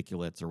many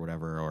particulates or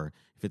whatever, or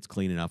if it's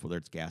clean enough, whether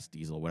it's gas,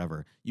 diesel,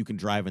 whatever, you can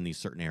drive in these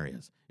certain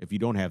areas. If you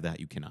don't have that,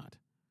 you cannot.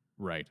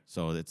 Right.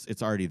 So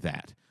it's already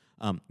that.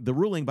 The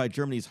ruling by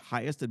Germany's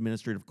highest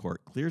administrative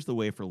court clears the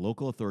way for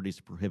local authorities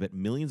to prohibit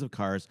millions of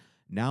cars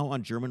now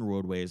on German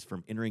roadways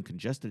from entering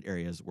congested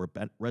areas where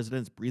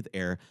residents breathe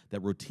air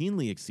that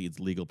routinely exceeds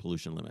legal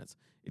pollution limits.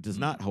 It does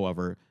not,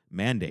 however,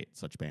 mandate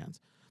such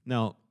bans.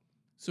 Now,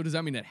 So does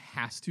that mean it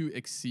has to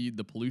exceed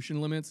the pollution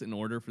limits in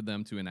order for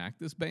them to enact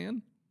this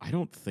ban? I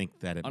don't think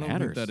that it I don't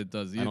matters. think that it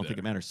does I don't think either.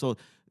 it matters. So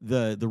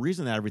the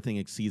reason that everything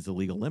exceeds the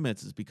legal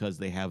limits is because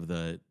they have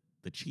the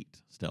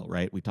cheat still,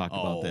 right? We talked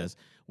about Oh. this,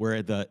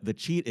 where the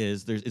cheat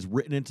is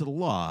written into the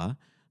law.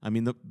 I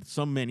mean,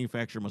 some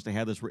manufacturer must have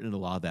had this written into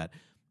law that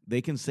they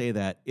can say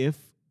that if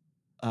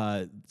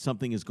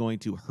something is going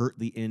to hurt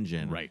the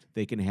engine, Right.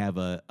 they can have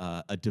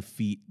a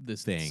defeat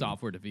This thing.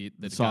 software defeat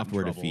that got in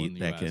Software trouble in defeat the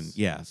that can, US.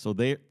 yeah. So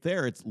there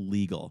it's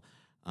legal.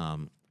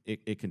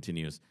 It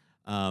continues.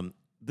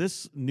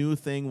 This new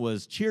thing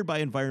was cheered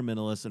by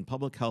environmentalists and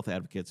public health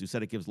advocates who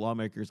said it gives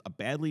lawmakers a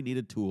badly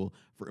needed tool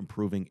for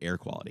improving air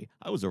quality.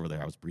 I was over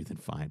there. I was breathing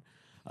fine.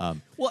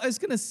 Well, I was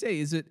gonna say,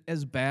 is it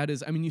as bad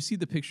as? I mean, you see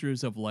the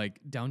pictures of like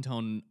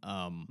downtown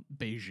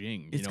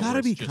Beijing. It's got got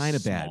to to be kind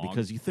of bad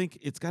because you think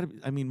it's got to be.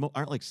 I mean,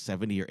 aren't like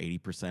 70 or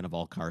 80% of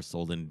all cars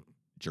sold in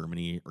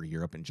Germany or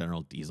Europe in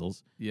general,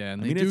 diesels. Yeah,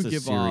 and I they mean, do it's a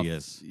give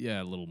serious- off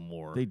a little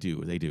more They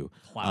do.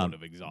 cloud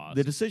of exhaust.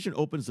 The decision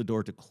opens the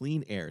door to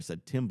clean air,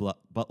 said Tim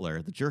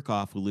Butler, the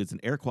jerk-off who leads an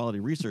air quality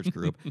research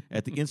group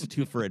at the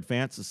Institute for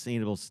Advanced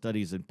Sustainable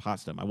Studies in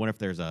Potsdam. I wonder if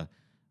there's a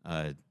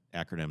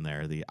acronym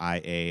there, the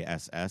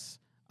IASS,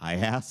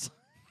 IAS.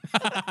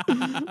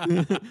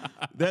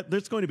 That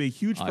there's going to be a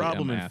huge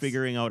problem in IMS.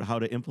 figuring out how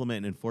to implement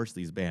and enforce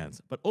these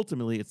bans. But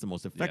ultimately, it's the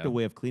most effective Yeah.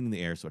 way of cleaning the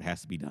air, so it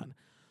has to be done.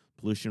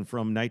 Pollution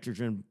from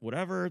nitrogen,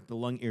 whatever, the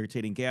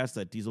lung-irritating gas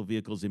that diesel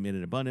vehicles emit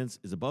in abundance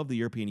is above the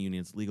European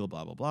Union's legal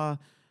blah, blah, blah.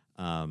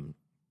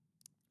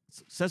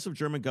 Successive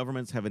German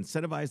governments have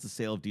incentivized the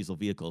sale of diesel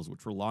vehicles,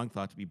 which were long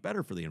thought to be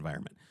better for the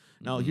environment.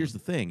 Now, here's the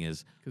thing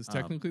is Because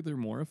technically they're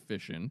more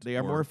efficient. they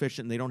are or- more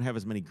efficient and they don't have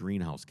as many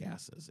greenhouse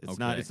gases. It's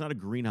not Okay. a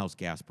greenhouse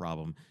gas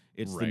problem.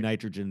 It's the Right.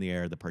 nitrogen in the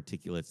air, the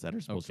particulates that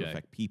are supposed to Okay.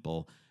 affect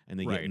people, and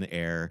they get in Right. the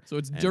air. So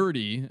it's and-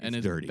 dirty and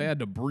it's dirty. bad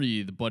to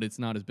breathe, but it's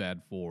not as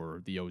bad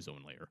for the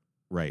ozone layer.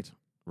 Right.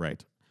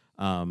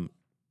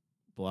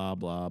 Blah,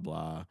 blah,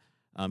 blah.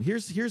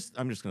 Here's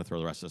I'm just going to throw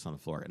the rest of this on the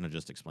floor and I'll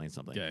just explain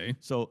something. Okay.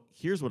 So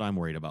here's what I'm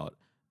worried about.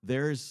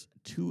 There's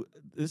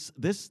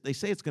this they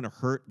say it's going to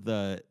hurt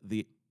the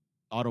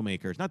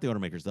automakers, not the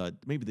automakers,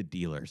 maybe the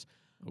dealers,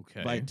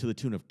 Okay. to the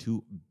tune of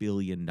 $2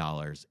 billion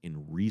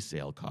in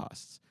resale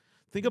costs.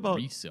 Think about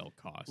resale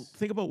costs.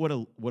 what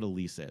a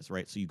lease is,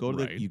 right? So you go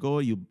to Right.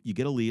 you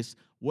get a lease.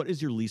 What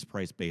is your lease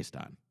price based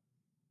on?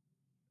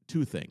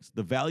 Two things: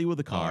 the value of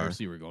the Oh, I car,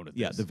 see where we're going with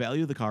yeah, this. the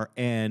value of the car,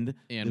 and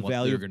and the what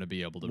value they're of going to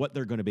be able to. what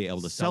they're going to be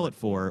able to sell it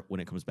for when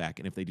it comes back.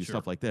 And if they do Sure.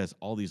 stuff like this,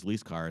 all these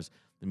lease cars,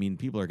 I mean,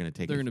 people are going to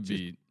take. they're it going to just-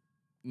 be.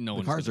 No, the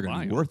one's cars are going going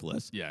to to be buy 'em.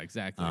 worthless. Yeah,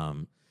 exactly.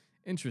 Um,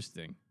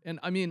 Interesting. And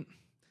I mean,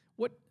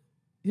 what?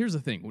 Here's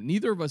the thing: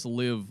 neither of us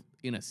live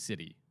in a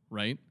city,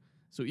 right?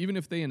 So even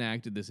if they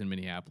enacted this in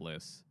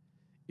Minneapolis,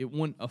 it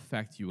wouldn't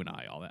affect you and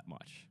I all that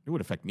much. it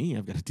would affect me.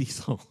 I've got a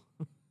diesel.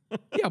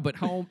 Yeah, but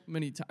how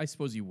many? I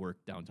suppose you work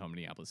downtown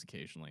Minneapolis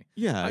occasionally.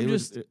 Yeah, I'm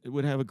it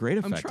would have a great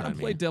I'm effect trying on to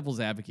play me. devil's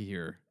advocate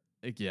here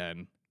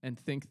again and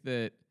think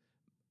that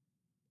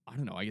I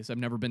don't know. I guess I've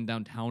never been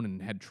downtown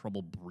and had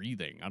trouble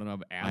breathing. I don't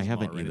have asthma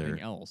haven't or anything either.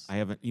 else. I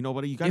haven't. You know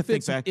what? You got to If think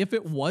it's back. if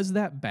it was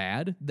that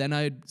bad, then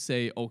I'd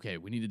say, okay,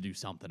 we need to do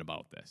something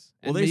about this.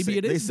 And Well, maybe say,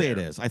 it is. They say it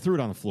there. is. I threw it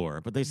on the floor,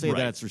 but they say Right.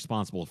 that it's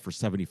responsible for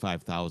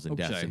 75,000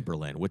 deaths Okay. in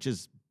Berlin, which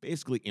is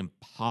basically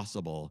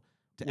impossible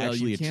to Well,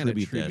 actually you can't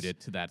attribute this. it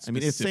to that. I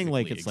mean, it's saying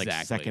like specifically. it's like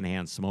Exactly.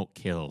 secondhand smoke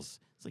kills.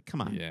 It's like,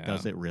 come on, Yeah.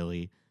 does it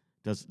really?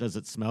 Does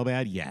it smell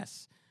bad?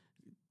 Yes,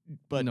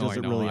 but No, does I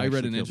it know. really? I read actually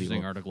an kill interesting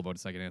people? article about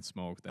secondhand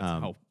smoke. That's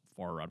Um, how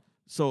far out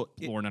So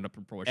blown out of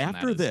proportion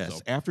after that is. this,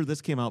 So- after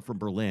this came out from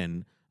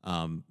Berlin,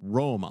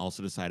 Rome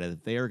also decided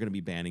that they are going to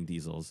be banning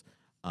diesels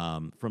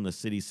from the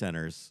city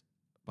centers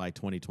by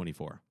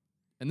 2024.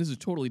 and this is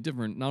totally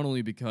different, not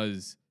only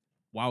because,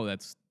 wow,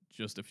 that's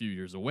just a few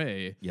years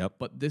away, Yep.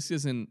 but this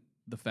isn't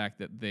the fact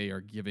that they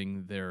are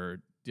giving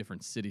their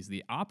different cities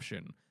the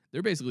option.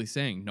 They're basically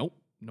saying, nope,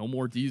 no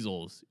more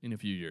diesels in a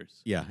few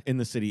years. Yeah, in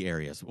the city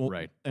areas. Well,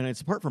 Right. And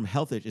it's apart from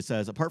health. It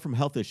says apart from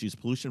health issues,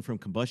 pollution from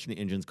combustion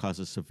engines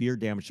causes severe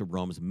damage to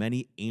Rome's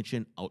many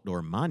ancient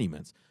outdoor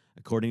monuments.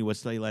 According to a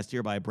study last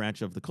year by a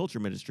branch of the Culture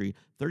Ministry,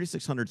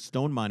 3,600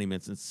 stone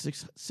monuments and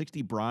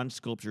 60 bronze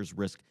sculptures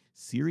risk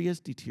serious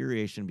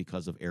deterioration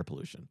because of air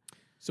pollution.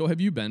 So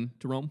have you been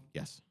to Rome?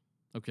 Yes.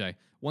 Okay.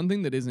 One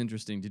thing that is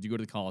interesting, did you go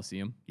to the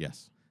Colosseum?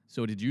 Yes.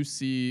 So did you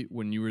see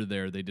when you were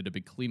there, they did a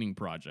big cleaning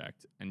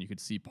project and you could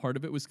see part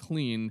of it was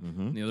clean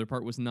and the other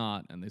part was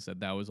not. And they said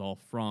that was all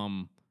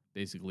from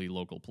basically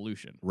local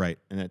pollution. Right.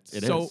 And it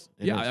so, is.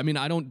 It yeah, is. I mean,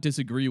 I don't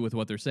disagree with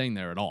what they're saying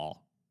there at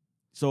all.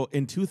 So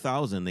in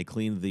 2000, they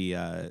cleaned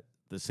the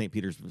St.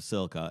 Peter's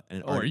Basilica.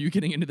 And Oh, are you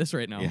getting into this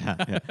right now?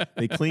 Yeah,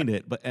 they cleaned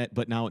it,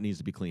 but now it needs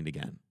to be cleaned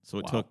again. So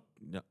it Wow.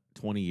 took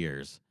 20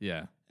 years.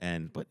 Yeah.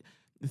 But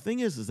the thing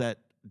is that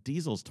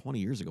diesels 20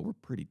 years ago were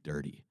pretty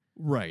dirty.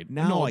 Right.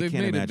 Now no, I they've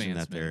can't made imagine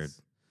that they're.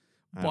 advancements.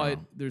 I don't But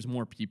know. there's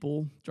more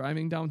people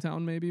driving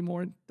downtown, maybe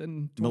more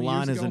than 20 Milan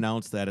years has ago.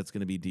 announced that it's going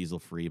to be diesel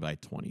free by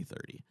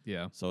 2030.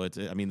 Yeah. So it's.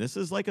 I mean, this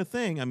is like a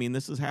thing. I mean,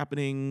 this is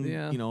happening.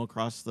 Yeah.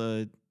 Across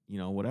the.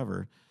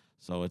 Whatever.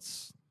 So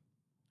it's.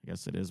 I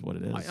guess it is what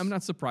it is. I'm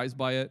not surprised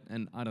by it,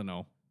 and I don't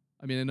know.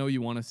 I mean, I know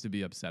you want us to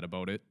be upset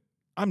about it.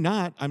 I'm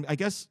not. I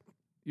guess.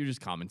 You're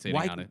just commentating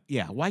Why? on it.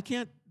 Yeah. Why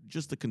can't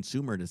just the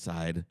consumer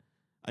decide?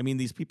 I mean,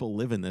 these people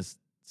live in this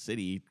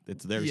city.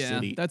 It's their Yeah,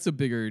 city. that's a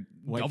bigger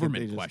Why can't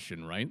government they just-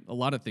 question, right? A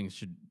lot of things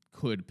should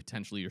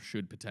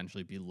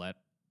potentially be let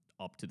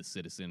up to the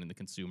citizen and the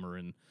consumer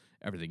and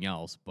everything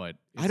else. But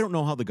I don't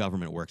know how the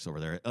government works over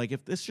there. Like,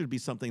 if this should be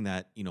something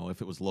that,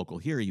 if it was local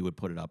here, you would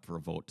put it up for a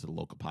vote to the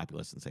local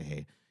populace and say,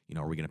 hey,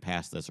 are we going to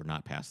pass this or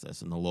not pass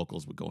this? And the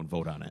locals would go and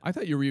vote on it. I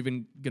thought you were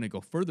even going to go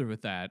further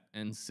with that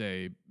and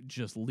say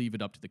just leave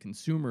it up to the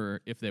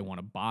consumer if they want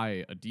to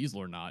buy a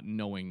diesel or not,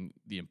 knowing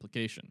the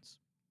implications.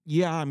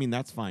 Yeah, I mean,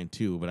 that's fine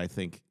too. But I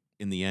think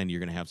in the end, you're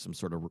going to have some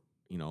sort of,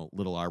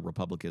 little r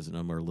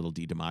republicanism or little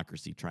d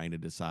democracy trying to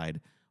decide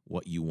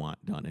what you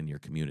want done in your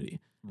community.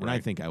 And I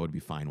Right. think I would be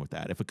fine with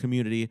that. If a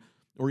community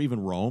or even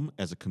Rome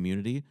as a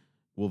community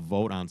will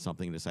vote on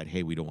something and decide,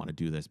 hey, we don't want to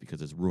do this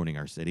because it's ruining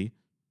our city,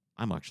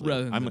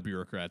 rather than the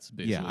bureaucrats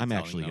basically I'm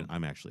telling them.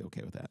 I'm actually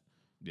okay with that.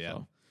 Yeah.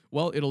 So,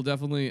 Well, it'll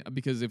definitely,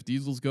 because if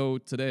diesels go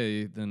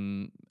today,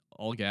 then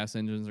all gas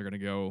engines are going to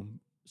go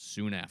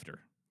soon after.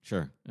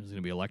 sure. It's going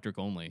to be electric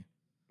only.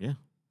 Yeah.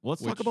 Well,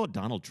 let's talk Which- about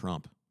Donald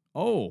Trump.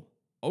 Oh,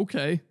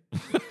 okay.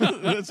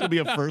 This will be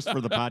a first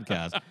for the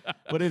podcast,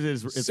 but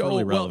it's so,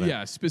 really well, relevant.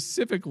 yeah,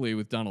 specifically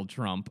with Donald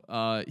Trump,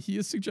 he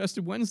has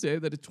suggested Wednesday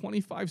that a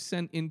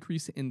 25-cent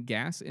increase in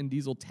gas and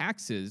diesel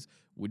taxes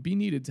would be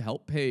needed to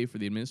help pay for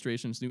the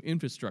administration's new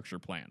infrastructure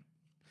plan.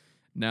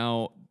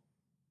 Now,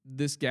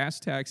 this gas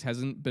tax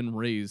hasn't been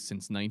raised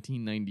since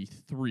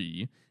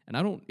 1993,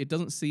 and it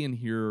doesn't say in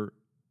here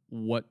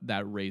what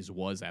that raise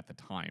was at the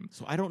time.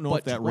 So I don't know But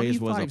if that raise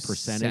was a 25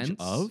 percentage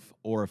cents? of,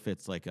 or if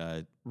it's like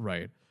a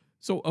Right.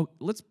 So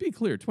let's be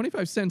clear,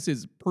 25 cents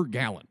is per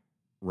gallon.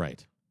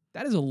 right.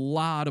 That is a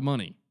lot of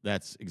money.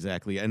 That's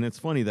exactly, and it's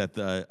funny that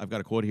I've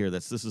got a quote here.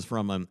 This is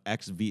from an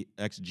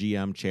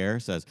ex-GM chair.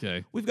 Says,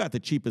 Okay. "We've got the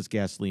cheapest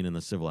gasoline in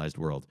the civilized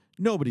world.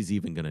 Nobody's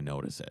even going to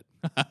notice it."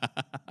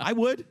 I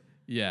would.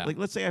 Yeah. Like,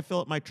 let's say I fill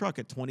up my truck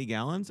at 20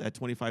 gallons at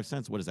 25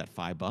 cents. What is that?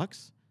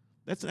 $5?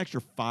 That's an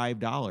extra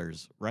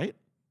 $5, right?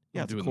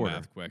 Yeah, I'm it's a doing quarter. the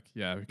math quick.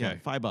 Yeah. Okay. Yeah,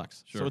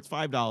 $5. Sure. So it's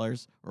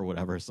 $5 or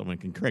whatever. Someone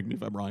can correct me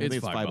if I'm wrong. I It's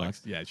think it's $5.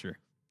 $5. Yeah, sure.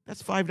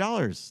 That's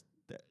 $5.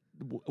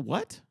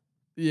 What?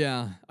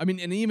 Yeah. I mean,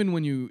 and even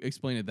when you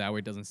explain it that way,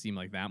 it doesn't seem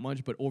like that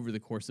much. But over the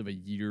course of a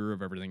year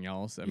of everything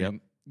else, I Yep.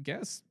 mean,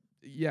 gas,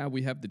 yeah,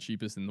 we have the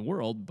cheapest in the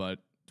world, but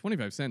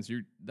 25 cents,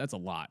 that's a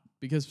lot.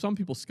 Because some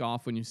people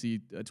scoff when you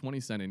see a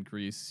 20-cent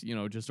increase,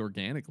 just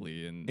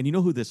organically. And you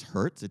know who this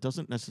hurts? It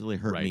doesn't necessarily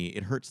hurt Right. me.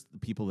 It hurts the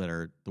people that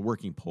are the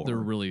working poor. They're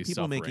really people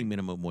suffering. making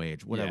minimum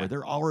wage, whatever. Yeah.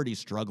 They're already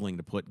struggling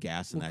to put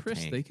gas in well, that Chris,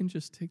 tank. they can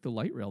just take the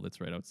light rail that's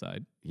right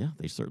outside. Yeah,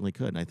 they certainly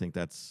could. And I think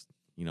that's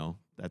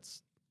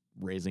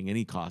raising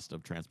any cost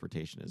of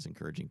transportation is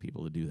encouraging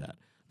people to do that.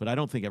 But I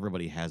don't think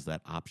everybody has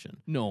that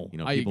option. No,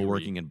 People I agree.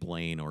 working in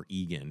Blaine or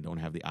Egan don't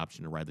have the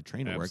option to ride the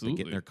train to work. They get in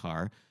Absolutely. their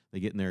car, they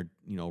get in their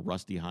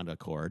rusty Honda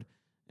Accord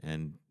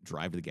and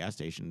drive to the gas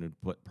station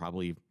and put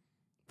probably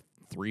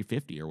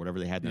 $3.50 or whatever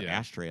they had in their Yeah.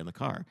 ashtray in the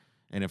car.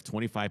 And if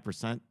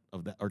 25%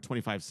 of that or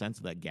 25 cents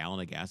of that gallon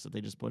of gas that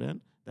they just put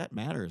in, that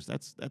matters.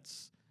 That's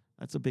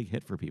a big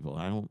hit for people.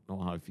 I don't know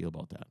how I feel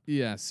about that.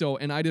 Yeah. So,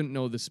 and I didn't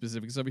know the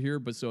specifics of it here,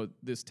 but so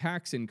this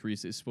tax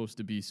increase is supposed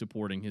to be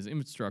supporting his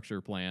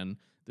infrastructure plan.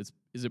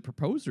 Is it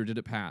proposed or did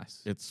it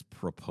pass? It's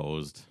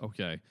proposed.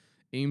 Okay.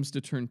 Aims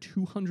to turn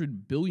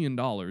 $200 billion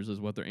is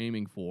what they're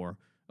aiming for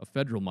of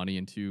federal money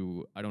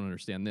into, I don't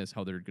understand this,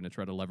 how they're going to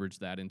try to leverage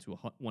that into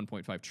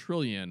 $1.5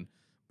 trillion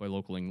by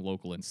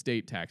local and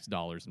state tax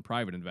dollars and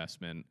private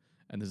investment.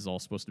 And this is all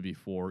supposed to be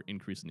for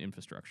increase in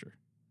infrastructure,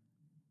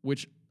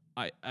 which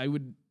I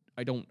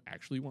don't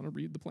actually want to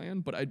read the plan,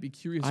 but I'd be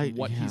curious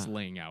what he's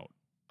laying out.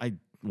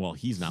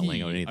 He's not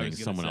laying out I anything. was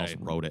gonna Someone else say,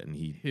 wrote it, and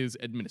his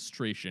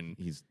administration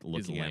he's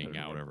looking at it laying or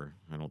out. whatever.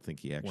 I don't think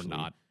he actually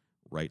not.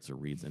 writes or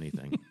reads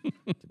anything,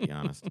 to be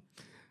honest.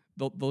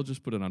 They'll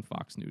just put it on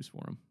Fox News for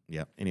him.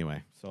 Yeah.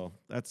 Anyway, so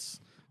that's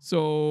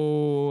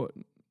So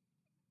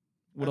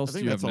what else I do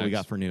think you that's have all we next?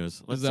 got for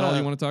news. Is that all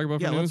you want to talk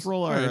about Yeah, for news? let's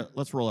roll All right.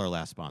 let's roll our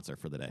last sponsor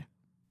for the day.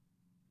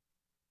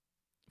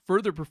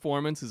 Further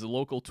Performance is a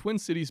local Twin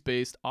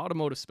Cities-based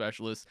automotive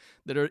specialist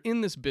that are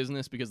in this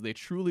business because they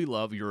truly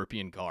love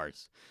European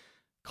cars.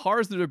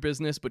 Cars are their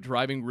business, but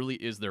driving really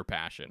is their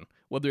passion.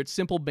 Whether it's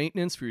simple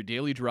maintenance for your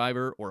daily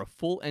driver or a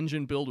full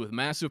engine build with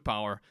massive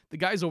power, the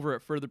guys over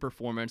at Further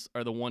Performance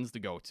are the ones to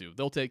go to.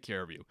 They'll take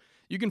care of you.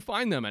 You can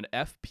find them at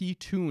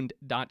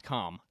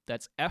fptuned.com.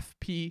 That's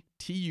fptuned.com.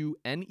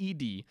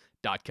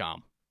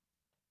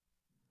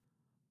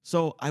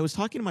 So I was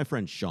talking to my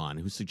friend Sean,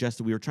 who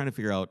suggested we were trying to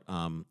figure out.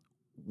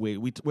 We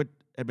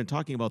had been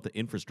talking about the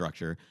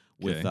infrastructure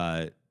with.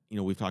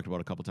 We've talked about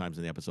it a couple times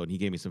in the episode, and he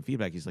gave me some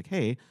feedback. He's like,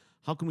 "Hey,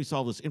 how can we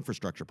solve this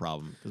infrastructure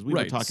problem?" Because we were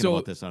Right, talking so-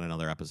 about this on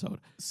another episode.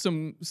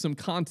 Some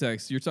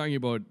context. You're talking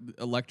about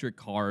electric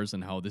cars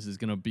and how this is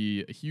going to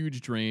be a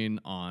huge drain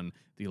on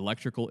the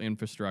electrical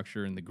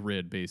infrastructure and the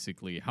grid.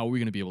 Basically, how are we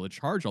going to be able to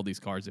charge all these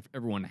cars if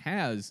everyone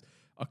has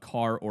a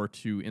car or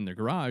two in their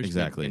garage?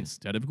 Exactly.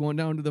 Instead of going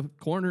down to the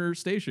corner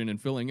station and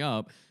filling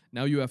up,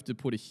 now you have to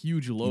put a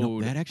huge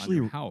load that on actually-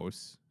 your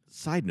house.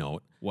 Side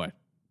note: What?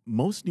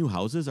 most new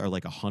houses are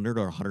like 100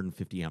 or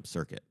 150 amp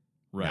circuit.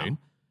 Right. Now,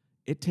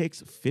 it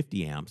takes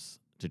 50 amps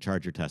to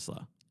charge your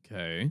Tesla.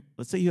 Okay.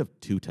 Let's say you have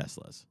 2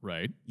 Teslas.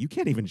 Right. You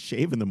can't even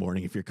shave in the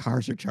morning if your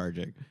cars are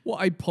charging. Well,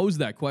 I posed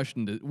that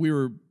question. We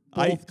were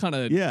both kind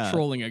of yeah.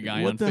 trolling a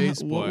guy What on the hell-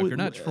 Facebook, or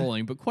not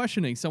trolling, but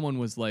questioning. Someone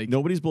was like,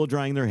 Nobody's blow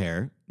drying their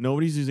hair.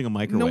 Nobody's using a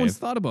microwave. no one's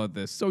thought about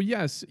this. So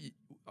yes,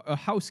 a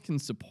house can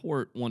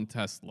support 1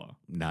 Tesla.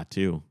 Not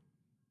 2.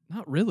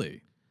 Not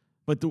really.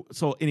 But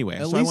so anyway,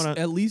 At so least, I want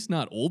to at least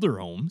not older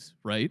homes,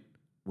 right?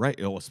 right.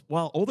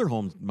 Well, older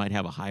homes might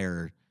have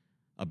a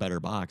better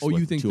box. Oh, with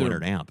you think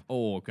 200 amp?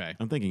 Oh, okay.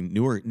 I'm thinking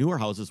newer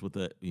houses with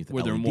the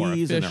Where they're LEDs more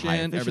and they're high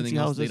efficient, efficiency everything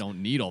else, houses. they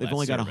don't need all They've that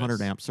only got service.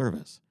 100 amp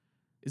service.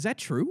 Is that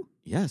true?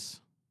 Yes.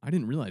 I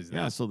didn't realize that.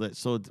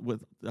 Yeah,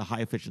 with the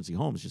high efficiency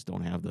homes just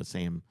don't have the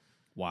same.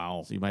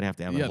 Wow. So you might have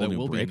to have Yeah, a whole that new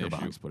will be an breaker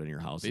issue. box put in your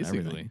house and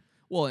everything. Basically.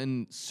 Well,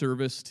 and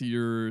service to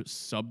your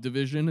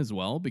subdivision as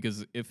well,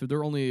 because if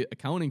they're only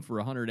accounting for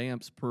 100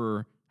 amps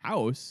per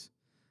house,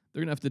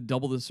 they're gonna have to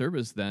double the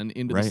service then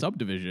into the Right.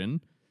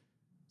 subdivision.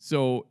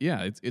 So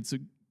yeah,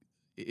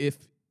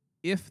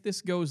 if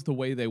this goes the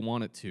way they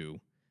want it to,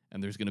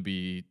 and there's gonna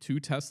be 2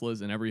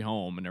 Teslas in every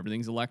home and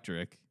everything's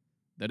electric,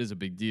 that is a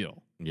big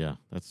deal. Yeah,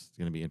 that's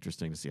going to be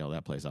interesting to see how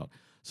that plays out.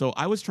 So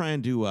I was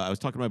trying to, I was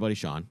talking to my buddy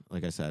Sean,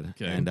 like I said,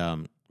 Okay.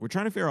 and we're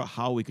trying to figure out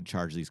how we could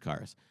charge these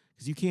cars.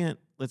 Because you can't,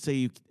 let's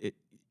say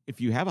if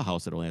you have a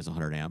house that only has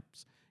 100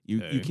 amps,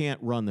 you Okay. can't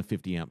run the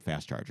 50 amp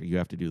fast charger. You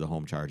have to do the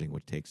home charging,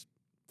 which takes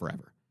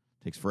forever.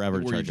 Takes forever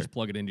to Where you charge it. just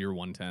plug it into your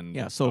 110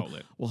 Yeah, so,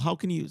 outlet. well, how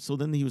can you, so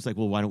then he was like,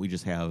 well, why don't we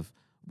just have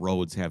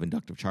roads have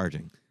inductive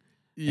charging?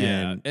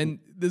 Yeah, and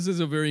this is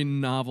a very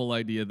novel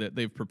idea that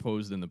they've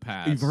proposed in the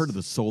past. You've heard of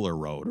the solar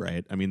road,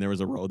 right? I mean, there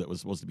was a road that was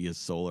supposed to be a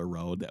solar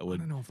road that I would,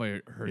 don't know if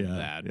I heard of Yeah,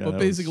 that, yeah, but that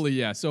basically,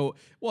 yeah. So,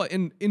 well,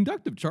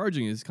 inductive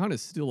charging is kind of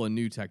still a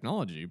new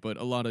technology, but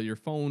a lot of your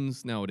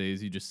phones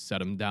nowadays, you just set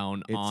them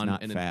down It's on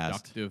not an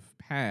fast. inductive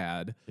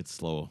pad, it's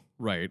slow.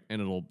 right?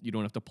 And you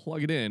don't have to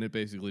plug it in. It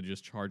basically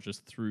just charges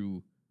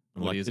through.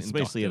 what is It's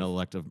basically an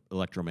inductive.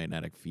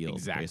 electromagnetic field.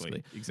 Exactly.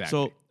 Basically. So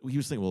Exactly. he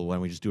was thinking, well, why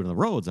don't we just do it on the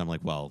roads? I'm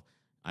like, well,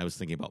 I was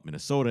thinking about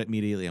Minnesota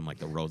immediately. I'm like,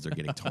 the roads are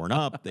getting torn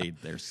up.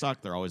 They're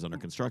sucked. They're always under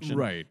construction.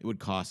 Right. It would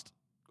cost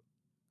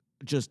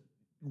just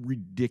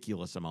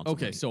ridiculous amounts of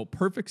Okay, money. so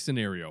perfect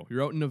scenario.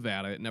 You're out in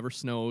Nevada. It never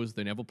snows.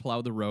 They never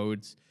plow the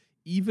roads.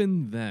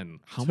 Even then,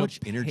 How to much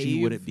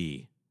energy would pave- it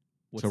be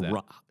What's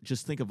that?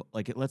 just think of,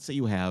 like, let's say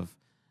you have,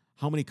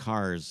 how many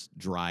cars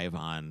drive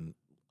on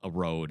a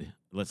road,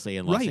 let's say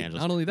in Los Right.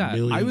 Angeles? Not only that, I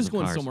Millions was of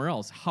going cars. somewhere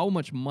else. How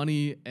much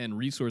money and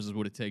resources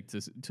would it take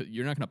to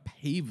you're not going to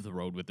pave the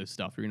road with this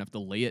stuff. You're going to have to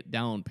lay it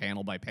down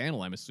panel by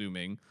panel, I'm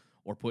assuming,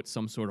 or put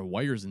some sort of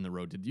wires in the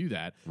road to do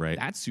that. Right.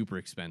 That's super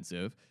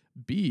expensive.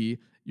 B,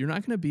 you're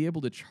not going to be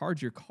able to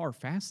charge your car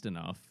fast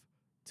enough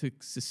to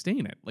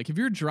sustain it. Like if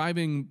you're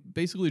driving,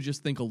 basically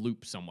just think a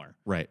loop somewhere.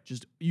 Right.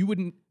 Just you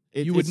wouldn't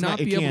It- you would it's not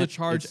it be able to can't-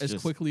 charge it's as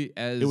just- quickly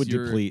as it would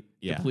you're deplete.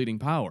 Yeah. depleting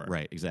power.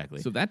 Right. Exactly.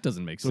 So that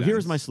doesn't make So sense.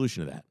 here's my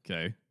solution to that.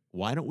 Okay.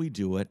 Why don't we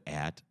do it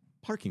at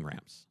parking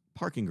ramps,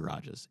 parking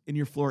garages, in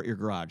your floor at your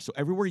garage? So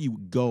everywhere you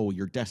go,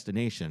 your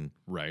destination,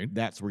 Right.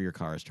 that's where your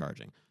car is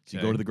charging. So you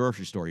Okay. go to the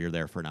grocery store, you're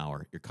there for an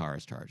hour, your car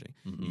is charging.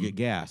 Mhm. You get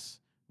gas.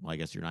 Well, I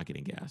guess you're not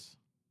getting gas.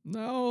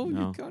 No,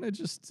 No. you kind of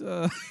just.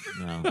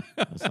 No,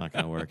 that's not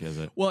going to work, is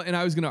it? Well, and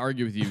I was going to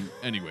argue with you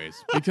anyways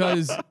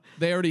because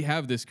they already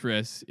have this,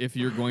 Chris. If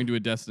you're going to a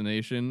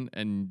destination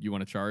and you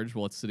want to charge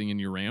while it's sitting in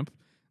your ramp,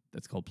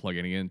 that's called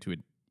plugging it into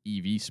an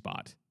EV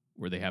spot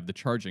where they have the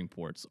charging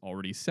ports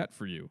already set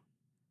for you.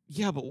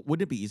 Yeah, but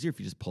wouldn't it be easier if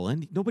you just pull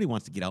in? Nobody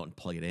wants to get out and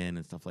plug it in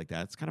and stuff like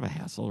that. It's kind of a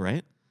hassle,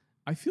 right?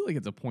 I feel like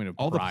it's a point of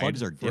All the pride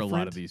plugs are for a lot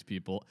different? of these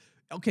people.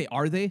 Okay,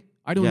 are they?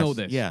 I don't Yes, know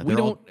this. Yeah, we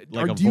they're all- don't.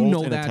 like or a do you Volt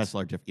know and that a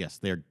Tesla are different. Yes,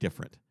 they're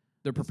different.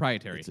 they're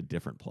proprietary? It's a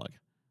different plug.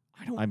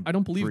 I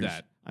don't believe pretty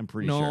that. I'm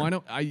pretty no, sure. I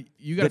don't.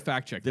 You got to The-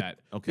 fact check the- that.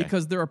 okay.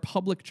 Because there are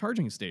public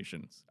charging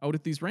stations out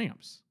at these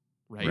ramps,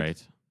 right?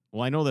 Right.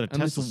 Well, I know that a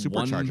And this Tesla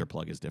one- supercharger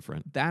plug is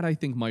different. That I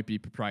think might be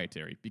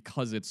proprietary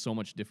because it's so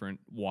much different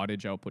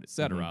wattage output,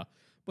 etc. Mm-hmm.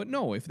 But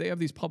no, if they have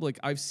these public,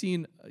 I've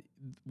seen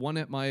one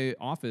at my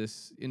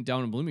office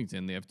down in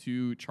Bloomington. They have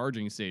 2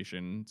 charging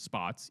station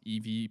spots,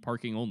 EV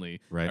parking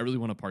only. Right. I really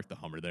want to park the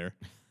Hummer there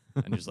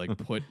and just like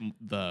put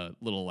the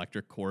little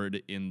electric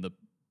cord in the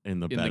In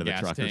the bed in the of the gas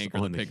truck tank or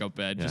oh, the in pickup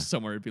bed, yeah. just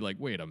somewhere. It'd be like,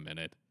 wait a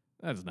minute,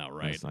 that's not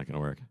right. That's not going to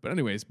work. But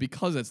anyways,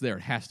 because it's there,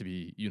 it has to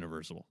be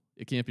universal.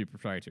 It can't be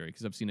proprietary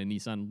because I've seen a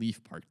Nissan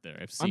Leaf parked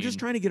there. I'm just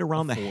trying to get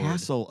around the Ford.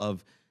 hassle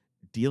of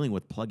dealing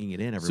with plugging it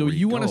in So everywhere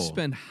you want to go.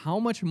 spend how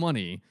much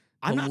money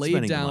I'm to not lay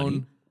spending down?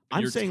 money.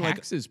 I'm your saying, like,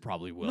 taxes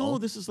probably will. No,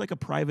 this is like a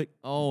private.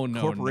 oh no,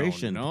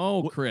 corporation.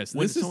 No, Wh- Chris,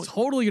 when this is someone-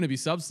 totally going to be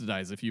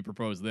subsidized if you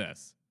propose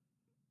this.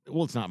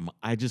 Well, it's not.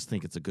 I just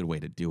think it's a good way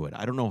to do it.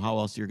 I don't know how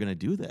else you're going to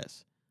do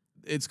this.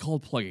 It's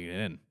called plugging it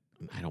in.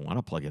 I don't want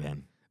to plug it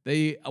in.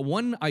 They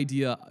one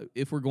idea,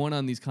 if we're going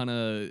on these kind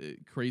of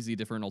crazy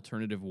different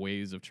alternative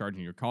ways of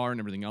charging your car and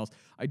everything else,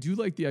 I do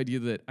like the idea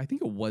that I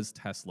think it was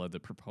Tesla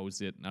that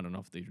proposed it. And I don't know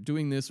if they're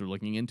doing this or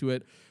looking into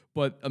it,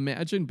 but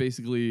imagine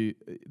basically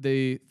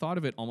they thought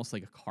of it almost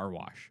like a car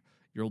wash.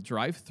 You'll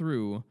drive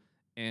through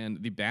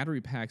and the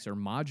battery packs are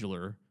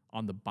modular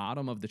on the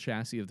bottom of the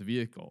chassis of the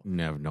vehicle.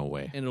 No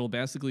way. And it'll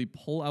basically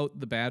pull out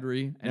the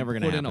battery and Never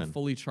gonna put in a happen.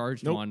 fully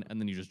charged Nope. one, and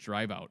then you just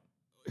drive out.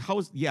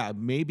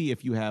 Maybe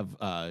if you have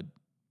a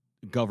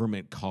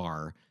government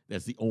car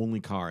that's the only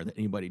car that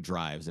anybody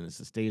drives and it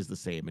stays the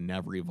same and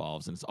never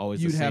evolves and it's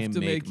always You'd the have same to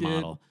make make it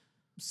model.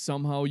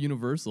 Somehow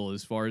universal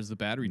as far as the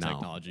battery No,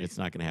 technology. it's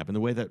not going to happen. The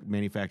way that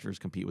manufacturers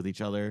compete with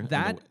each other,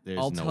 That there's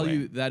I'll no tell way.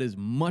 you, that is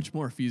much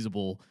more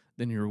feasible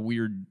than your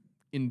weird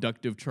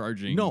inductive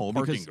charging No,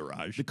 parking because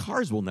garage. the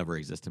cars will never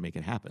exist to make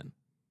it happen.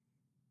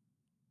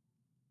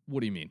 What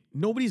do you mean?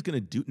 Nobody's going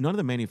to do. None of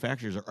the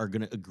manufacturers are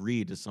going to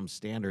agree to some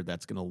standard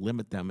that's going to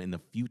limit them in the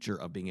future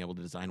of being able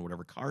to design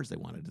whatever cars they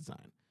want to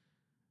design.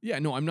 Yeah,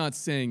 no, I'm not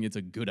saying it's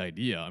a good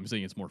idea. I'm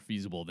saying it's more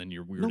feasible than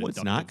your weird. No,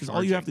 it's not, because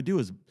all you have to do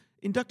is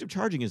inductive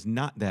charging is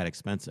not that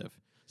expensive.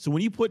 So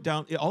when you put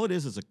down, all it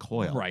is a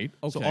coil. Right.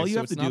 Okay. So all you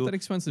have it's to not do, that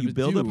expensive you to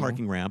build a do.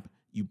 parking ramp,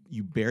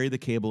 you bury the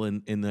cable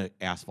in the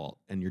asphalt,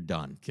 and you're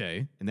done.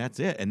 Okay. And that's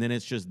it. And then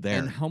it's just there.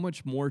 And how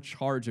much more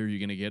charge are you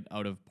going to get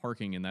out of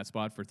parking in that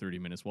spot for 30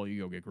 minutes while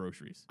you go get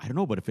groceries? I don't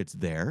know, but if it's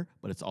there,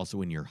 but it's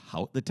also in your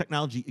house, the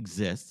technology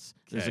exists.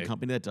 There's a Okay.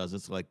 company that does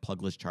this, like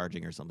plugless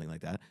charging or something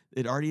like that.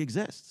 It already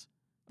exists.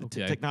 The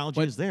Okay. technology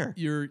But is there.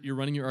 You're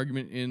running your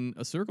argument in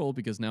a circle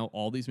because now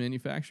all these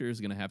manufacturers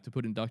are going to have to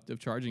put inductive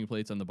charging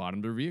plates on the bottom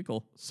of their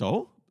vehicle.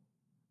 So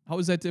How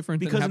is that different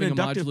because than having an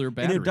a modular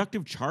battery?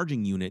 inductive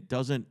charging unit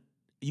doesn't.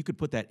 You could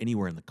put that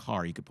anywhere in the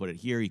car. You could put it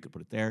here. You could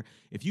put it there.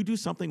 If you do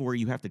something where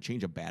you have to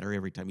change a battery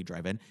every time you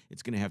drive in,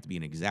 it's going to have to be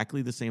in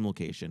exactly the same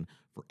location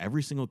for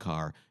every single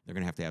car. They're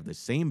going to have the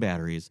same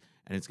batteries,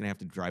 and it's going to have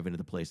to drive into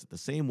the place the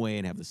same way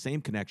and have the same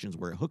connections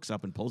where it hooks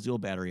up and pulls the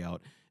old battery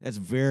out. That's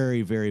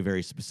very, very,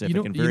 very specific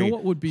and you know very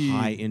what would be-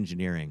 high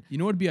engineering. You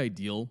know what would be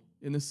ideal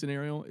in this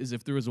scenario is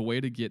if there was a way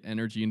to get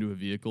energy into a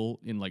vehicle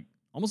in like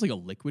almost like a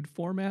liquid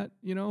format,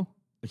 you know?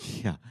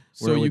 Yeah.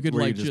 So Where you could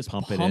where like just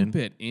pump it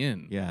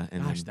in. Yeah,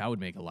 and Gosh, then- that would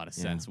make a lot of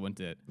sense, wouldn't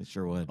it? It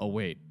sure would. Oh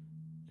wait,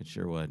 It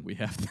sure would. we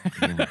have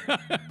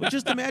that. But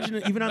just imagine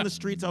it, even on the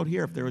streets out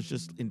here, if there was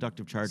just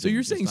inductive charging. So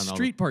you're just saying on all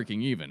street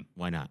parking even?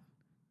 why not?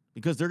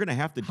 Because they're going to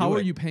have to do How it.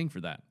 are you paying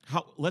for that?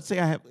 Let's say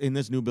I have in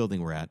this new building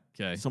we're at.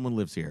 'Kay. Someone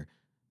lives here.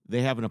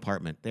 They have an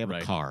apartment. They have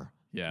Right. a car.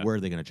 Yeah. Where are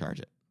they going to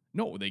charge it?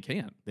 No, they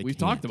can't. They We've can't.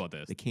 talked about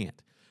this. They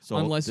can't. So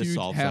Unless this you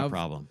solves that have-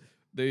 problem.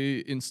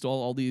 They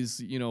install all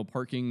these,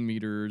 parking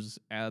meters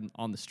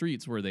on the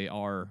streets where they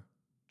are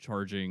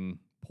charging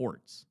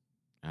ports.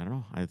 I don't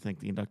know. I think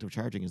the inductive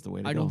charging is the way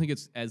to go. I don't think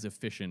it's as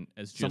efficient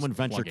as just Someone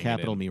venture plugging it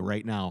capital in. me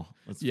right now.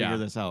 Let's Yeah.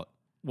 figure this out.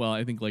 Well,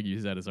 I think like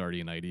you said, it's already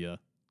an idea.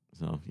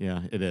 So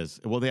yeah, it is.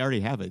 Well, they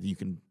already have it. You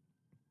can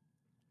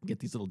get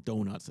these little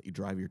donuts that you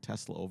drive your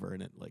Tesla over,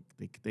 and it like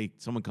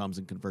someone comes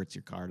and converts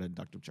your car to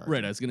inductive charging.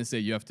 Right. I was going to say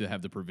you have to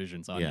have the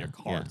provisions on Yeah, your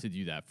car yeah. to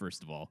do that,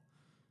 first of all.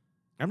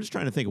 I'm just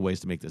trying to think of ways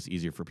to make this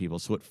easier for people,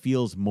 so it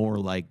feels more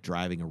like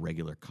driving a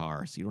regular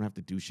car. So you don't have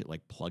to do shit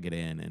like plug it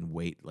in and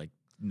wait like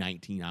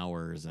 19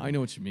 hours. And I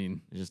know what you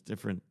mean. just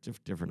different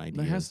ideas.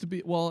 There has to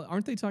be. Well,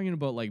 aren't they talking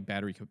about like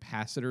battery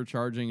capacitor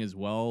charging as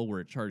well,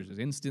 where it charges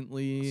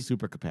instantly?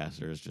 Super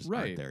capacitors just Right.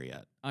 aren't there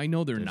yet. I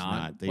know they're There's not,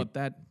 not. They-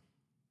 but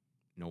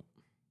Nope.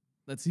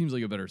 that seems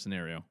like a better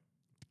scenario.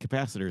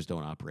 Capacitors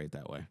don't operate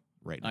that way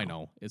right now. I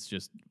know it's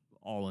just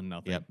all and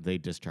nothing. Yep, they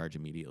discharge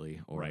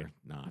immediately or Right.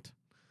 not.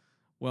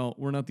 Well,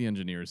 we're not the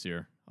engineers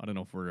here. I don't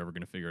know if we're ever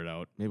going to figure it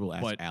out. Maybe we'll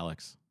ask But-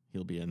 Alex.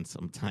 He'll be in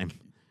sometime.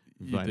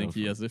 You think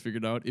he has it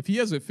figured out? If he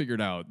has it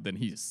figured out, then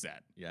he's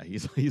set. Yeah,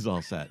 he's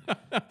all set.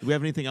 Do we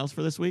have anything else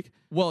for this week?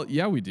 Well,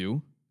 yeah, we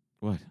do.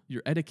 What?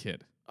 Your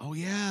etiquette. Oh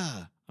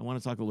yeah, I want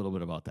to talk a little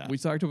bit about that. We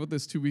talked about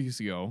this 2 weeks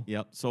ago,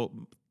 Yep.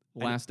 So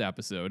last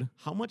episode.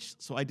 how much?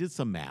 So I did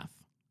some math,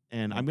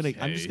 and I'm just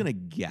Okay. gonna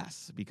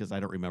guess because I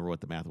don't remember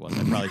what the math was.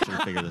 I probably should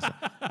have figured this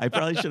out. I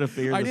probably should have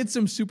figured. I this. did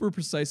some super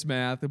precise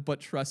math,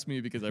 but trust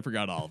me because I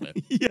forgot all of it.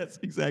 Yes,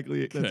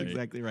 exactly. That's Okay.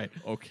 exactly right.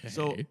 Okay.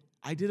 So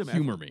I did a math.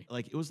 Humor me.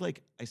 Like it was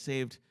like I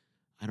saved,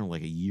 I don't know,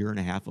 like a year and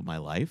a half of my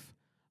life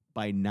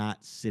by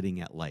not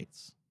sitting at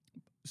lights.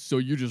 So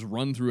you just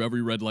run through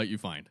every red light you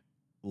find.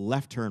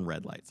 Left turn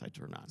red lights I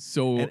turn on.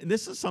 So And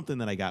this is something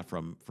that I got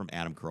from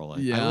Adam Carolla.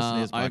 yeah, I listen to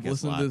his podcast I've a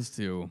listened lot. to this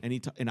too.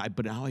 And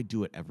but now I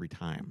do it every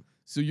time.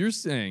 So you're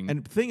saying,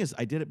 And the thing is,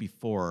 I did it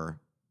before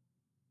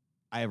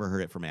I ever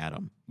heard it from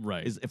Adam.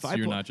 right? is if so I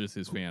you're put- not just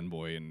his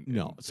fanboy, and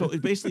No. So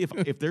it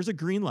basically, if there's a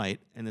green light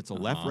and it's a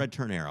left Uh-huh. red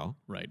turn arrow,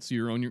 right. So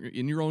you're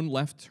in your own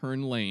left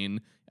turn lane,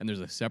 and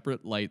there's a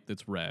separate light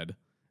that's red.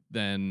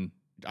 Then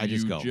I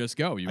just go. Just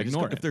go. You I just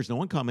ignore go, it. if there's no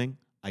one coming,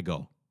 I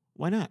go.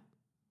 Why not?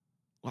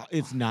 Well,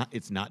 it's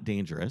not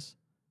dangerous.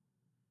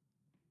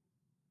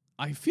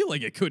 I feel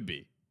like it could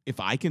be. If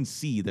I can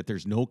see that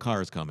there's no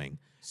cars coming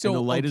So, and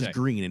the light is okay.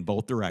 green in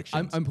both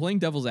directions. I'm playing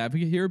devil's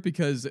advocate here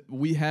because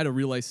we had a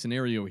real life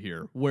scenario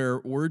here where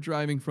we're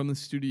driving from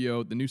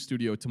the new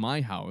studio to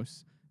my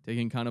house,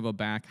 taking kind of a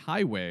back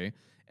highway,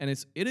 and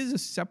it is a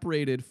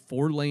separated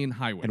 4-lane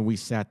highway. and we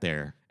sat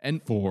there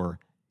And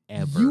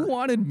forever. you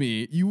wanted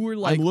me. You were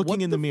like, I'm looking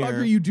 "What in the the mirror. fuck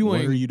are you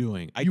doing? What are you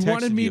doing? I You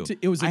wanted texted me you. to.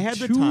 It was I a had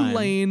the time.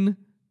 2-lane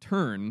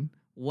turn,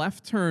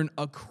 left turn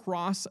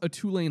across a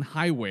 2-lane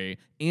highway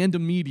and a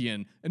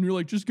median, and you're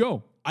like, just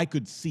go. I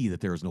could see that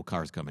there was no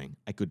cars coming.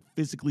 I could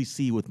physically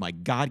see with my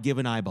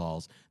God-given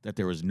eyeballs that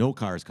there was no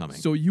cars coming.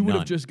 So you would have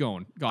None. just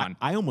gone.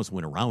 I almost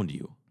went around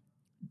you.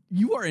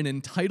 You are an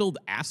entitled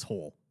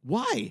asshole.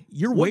 Why?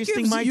 You're What wasting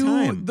gives my you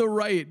time. the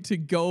right to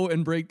go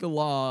and break the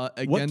law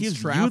against What gives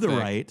traffic? you the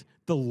right?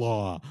 The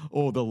law.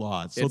 Oh, the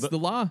law. So It's the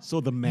law. So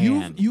the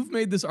man. You've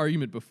made this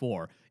argument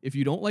before. If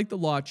you don't like the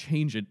law,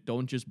 change it.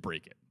 Don't just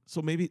break it.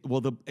 So maybe,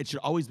 well, it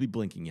should always be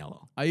blinking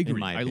yellow. I in agree.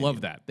 my I opinion.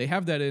 love that. They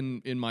have that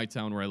in my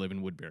town where I live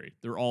in Woodbury.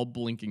 They're all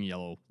blinking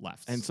yellow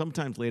lefts. And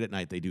sometimes late at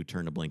night they do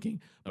turn to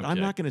blinking. But I'm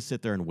Okay. not going to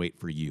sit there and wait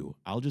for you.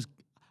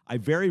 I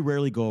very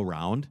rarely go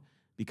around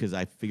because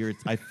I figure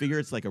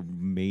it's like a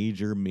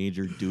major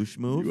douche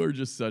move. you are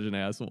just such an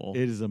asshole.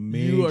 It is a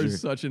major. You are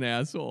such an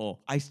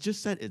asshole. I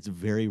just said it's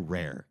very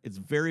rare. It's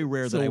very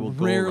rare that I So will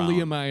go rarely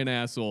around. am I an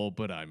asshole,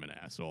 but I'm an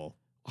asshole.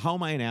 How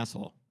am I an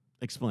asshole?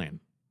 Explain.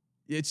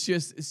 It's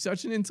just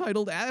such an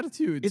entitled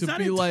attitude It's to not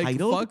be like,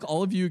 entitled. fuck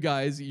all of you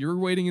guys. You're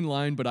waiting in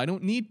line, but I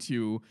don't need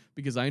to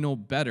because I know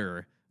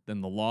better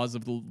than the laws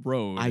of the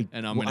road,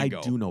 and I'm well, going to go.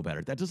 I do know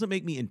better. That doesn't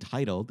make me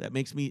entitled. That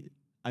makes me.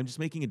 I'm just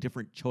making a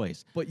different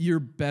choice. But you're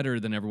better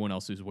than everyone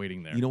else who's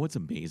waiting there. You know what's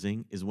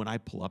amazing is when I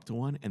pull up to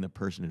one and the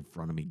person in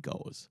front of me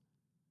goes.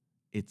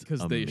 It's 'Cause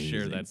they amazing.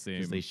 share that 'Cause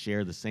same- They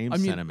share the same I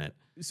mean, sentiment.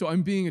 So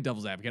I'm being a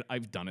devil's advocate.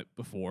 I've done it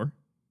before.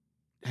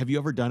 Have you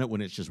ever done it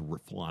when it's just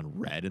full on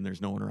red and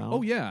there's no one around?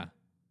 Oh yeah.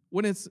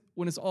 When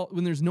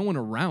there's no one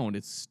around,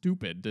 it's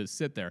stupid to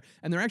sit there.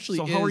 And there actually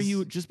So is, how are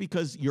you? Just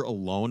because you're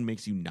alone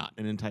makes you not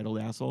an entitled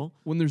asshole?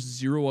 when there's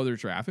zero other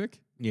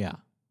traffic? Yeah.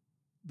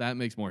 That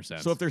makes more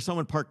sense. So if there's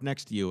someone parked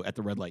next to you at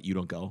the red light, you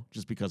don't go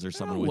just because there's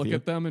someone I'll with look you.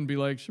 at them and be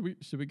like, should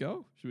we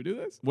go? Should we do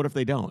this? What if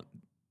they don't?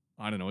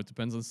 I don't know. It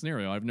depends on the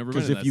scenario. I've never been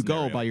Because in if that you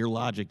scenario. go by your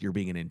logic, you're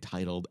being an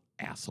entitled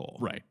asshole.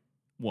 right.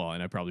 Well,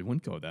 and I probably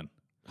wouldn't go then.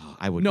 Oh,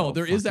 I would. No, go,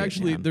 there is fuck it,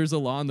 actually man. there's a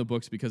law in the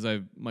books because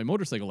I've my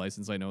motorcycle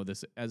license. I know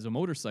this as a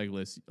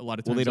motorcyclist. A lot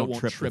of Well, times they I don't won't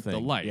trip trip the the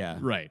thing. light. Yeah.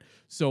 Right.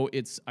 So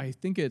I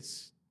think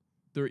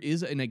there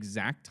is an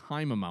exact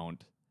time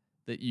amount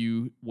that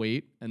you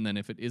wait, and then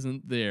if it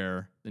isn't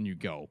there, then you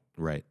go.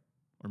 Right.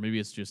 Or maybe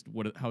it's just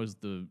how is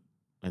the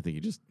I think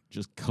you just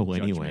go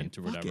anyway. Judgment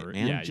or Fuck whatever. It,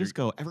 man. Yeah, just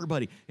go.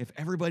 Everybody. If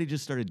everybody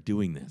just started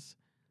doing this.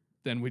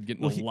 then we'd get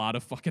in Well, a lot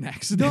of fucking No,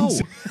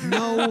 accidents.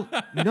 no.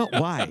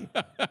 Why?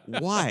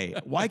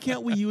 Why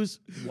can't we use?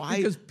 Why?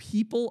 Because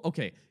people,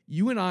 okay,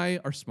 you and I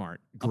are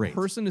smart. Great. A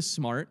person is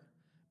smart.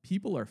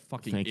 People are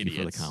fucking Thank idiots.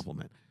 you for the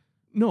compliment.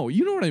 No,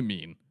 you know what I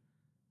mean.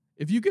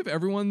 If you give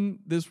everyone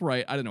this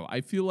right, I don't know.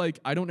 I feel like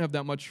I don't have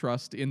that much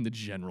trust in the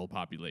general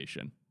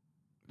population.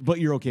 But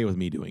you're okay with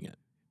me doing it.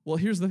 Well,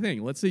 here's the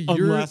thing. Let's say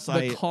Unless you're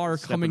the I car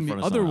step in coming the front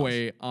of other someone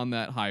way on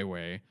that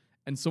highway,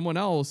 and someone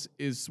else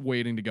is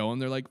waiting to go,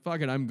 and they're like,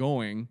 fuck it, I'm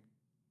going.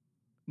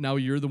 Now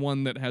you're the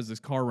one that has this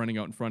car running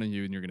out in front of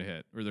you, and you're going to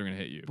hit, or they're going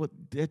to hit you. But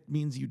that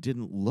means you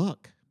didn't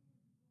look.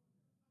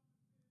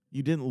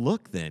 You didn't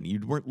look then.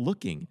 You weren't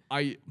looking.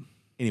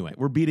 Anyway,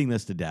 we're beating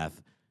this to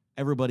death.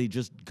 Everybody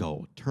just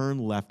go. Turn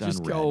left Just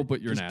on go, red.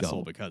 but you're an Just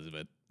asshole go. because of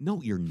it. No,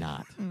 you're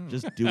not.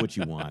 Just do what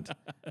you want.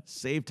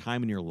 Save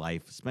time in your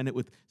life. Spend it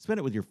with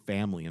your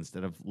family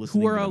instead of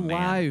listening Who are to the man.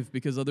 alive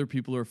because other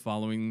people are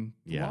following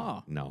the Yeah,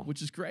 law. no.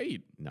 Which is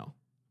great. No.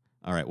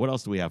 All right. What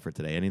else do we have for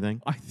today?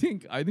 Anything? I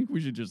think we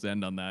should just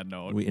end on that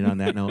note. We end on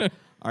that note.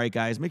 All right,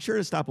 guys. Make sure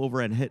to stop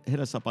over and hit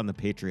us up on the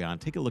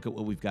Patreon. Take a look at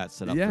what we've got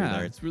set up for Yeah,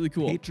 there. it's really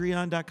cool.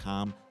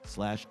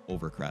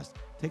 Patreon.com/Overcrest.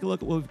 Take a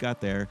look at what we've got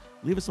there.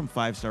 Leave us some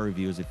 5-star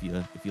reviews if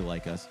you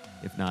like us.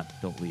 If not,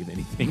 don't leave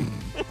anything.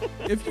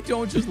 If you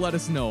don't, just let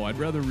us know. I'd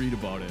rather read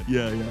about it.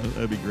 yeah,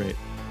 that'd be great.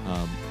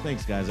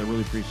 Thanks, guys. I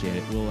really appreciate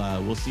it.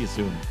 We'll see you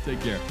soon. Take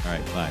care. All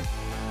right, bye.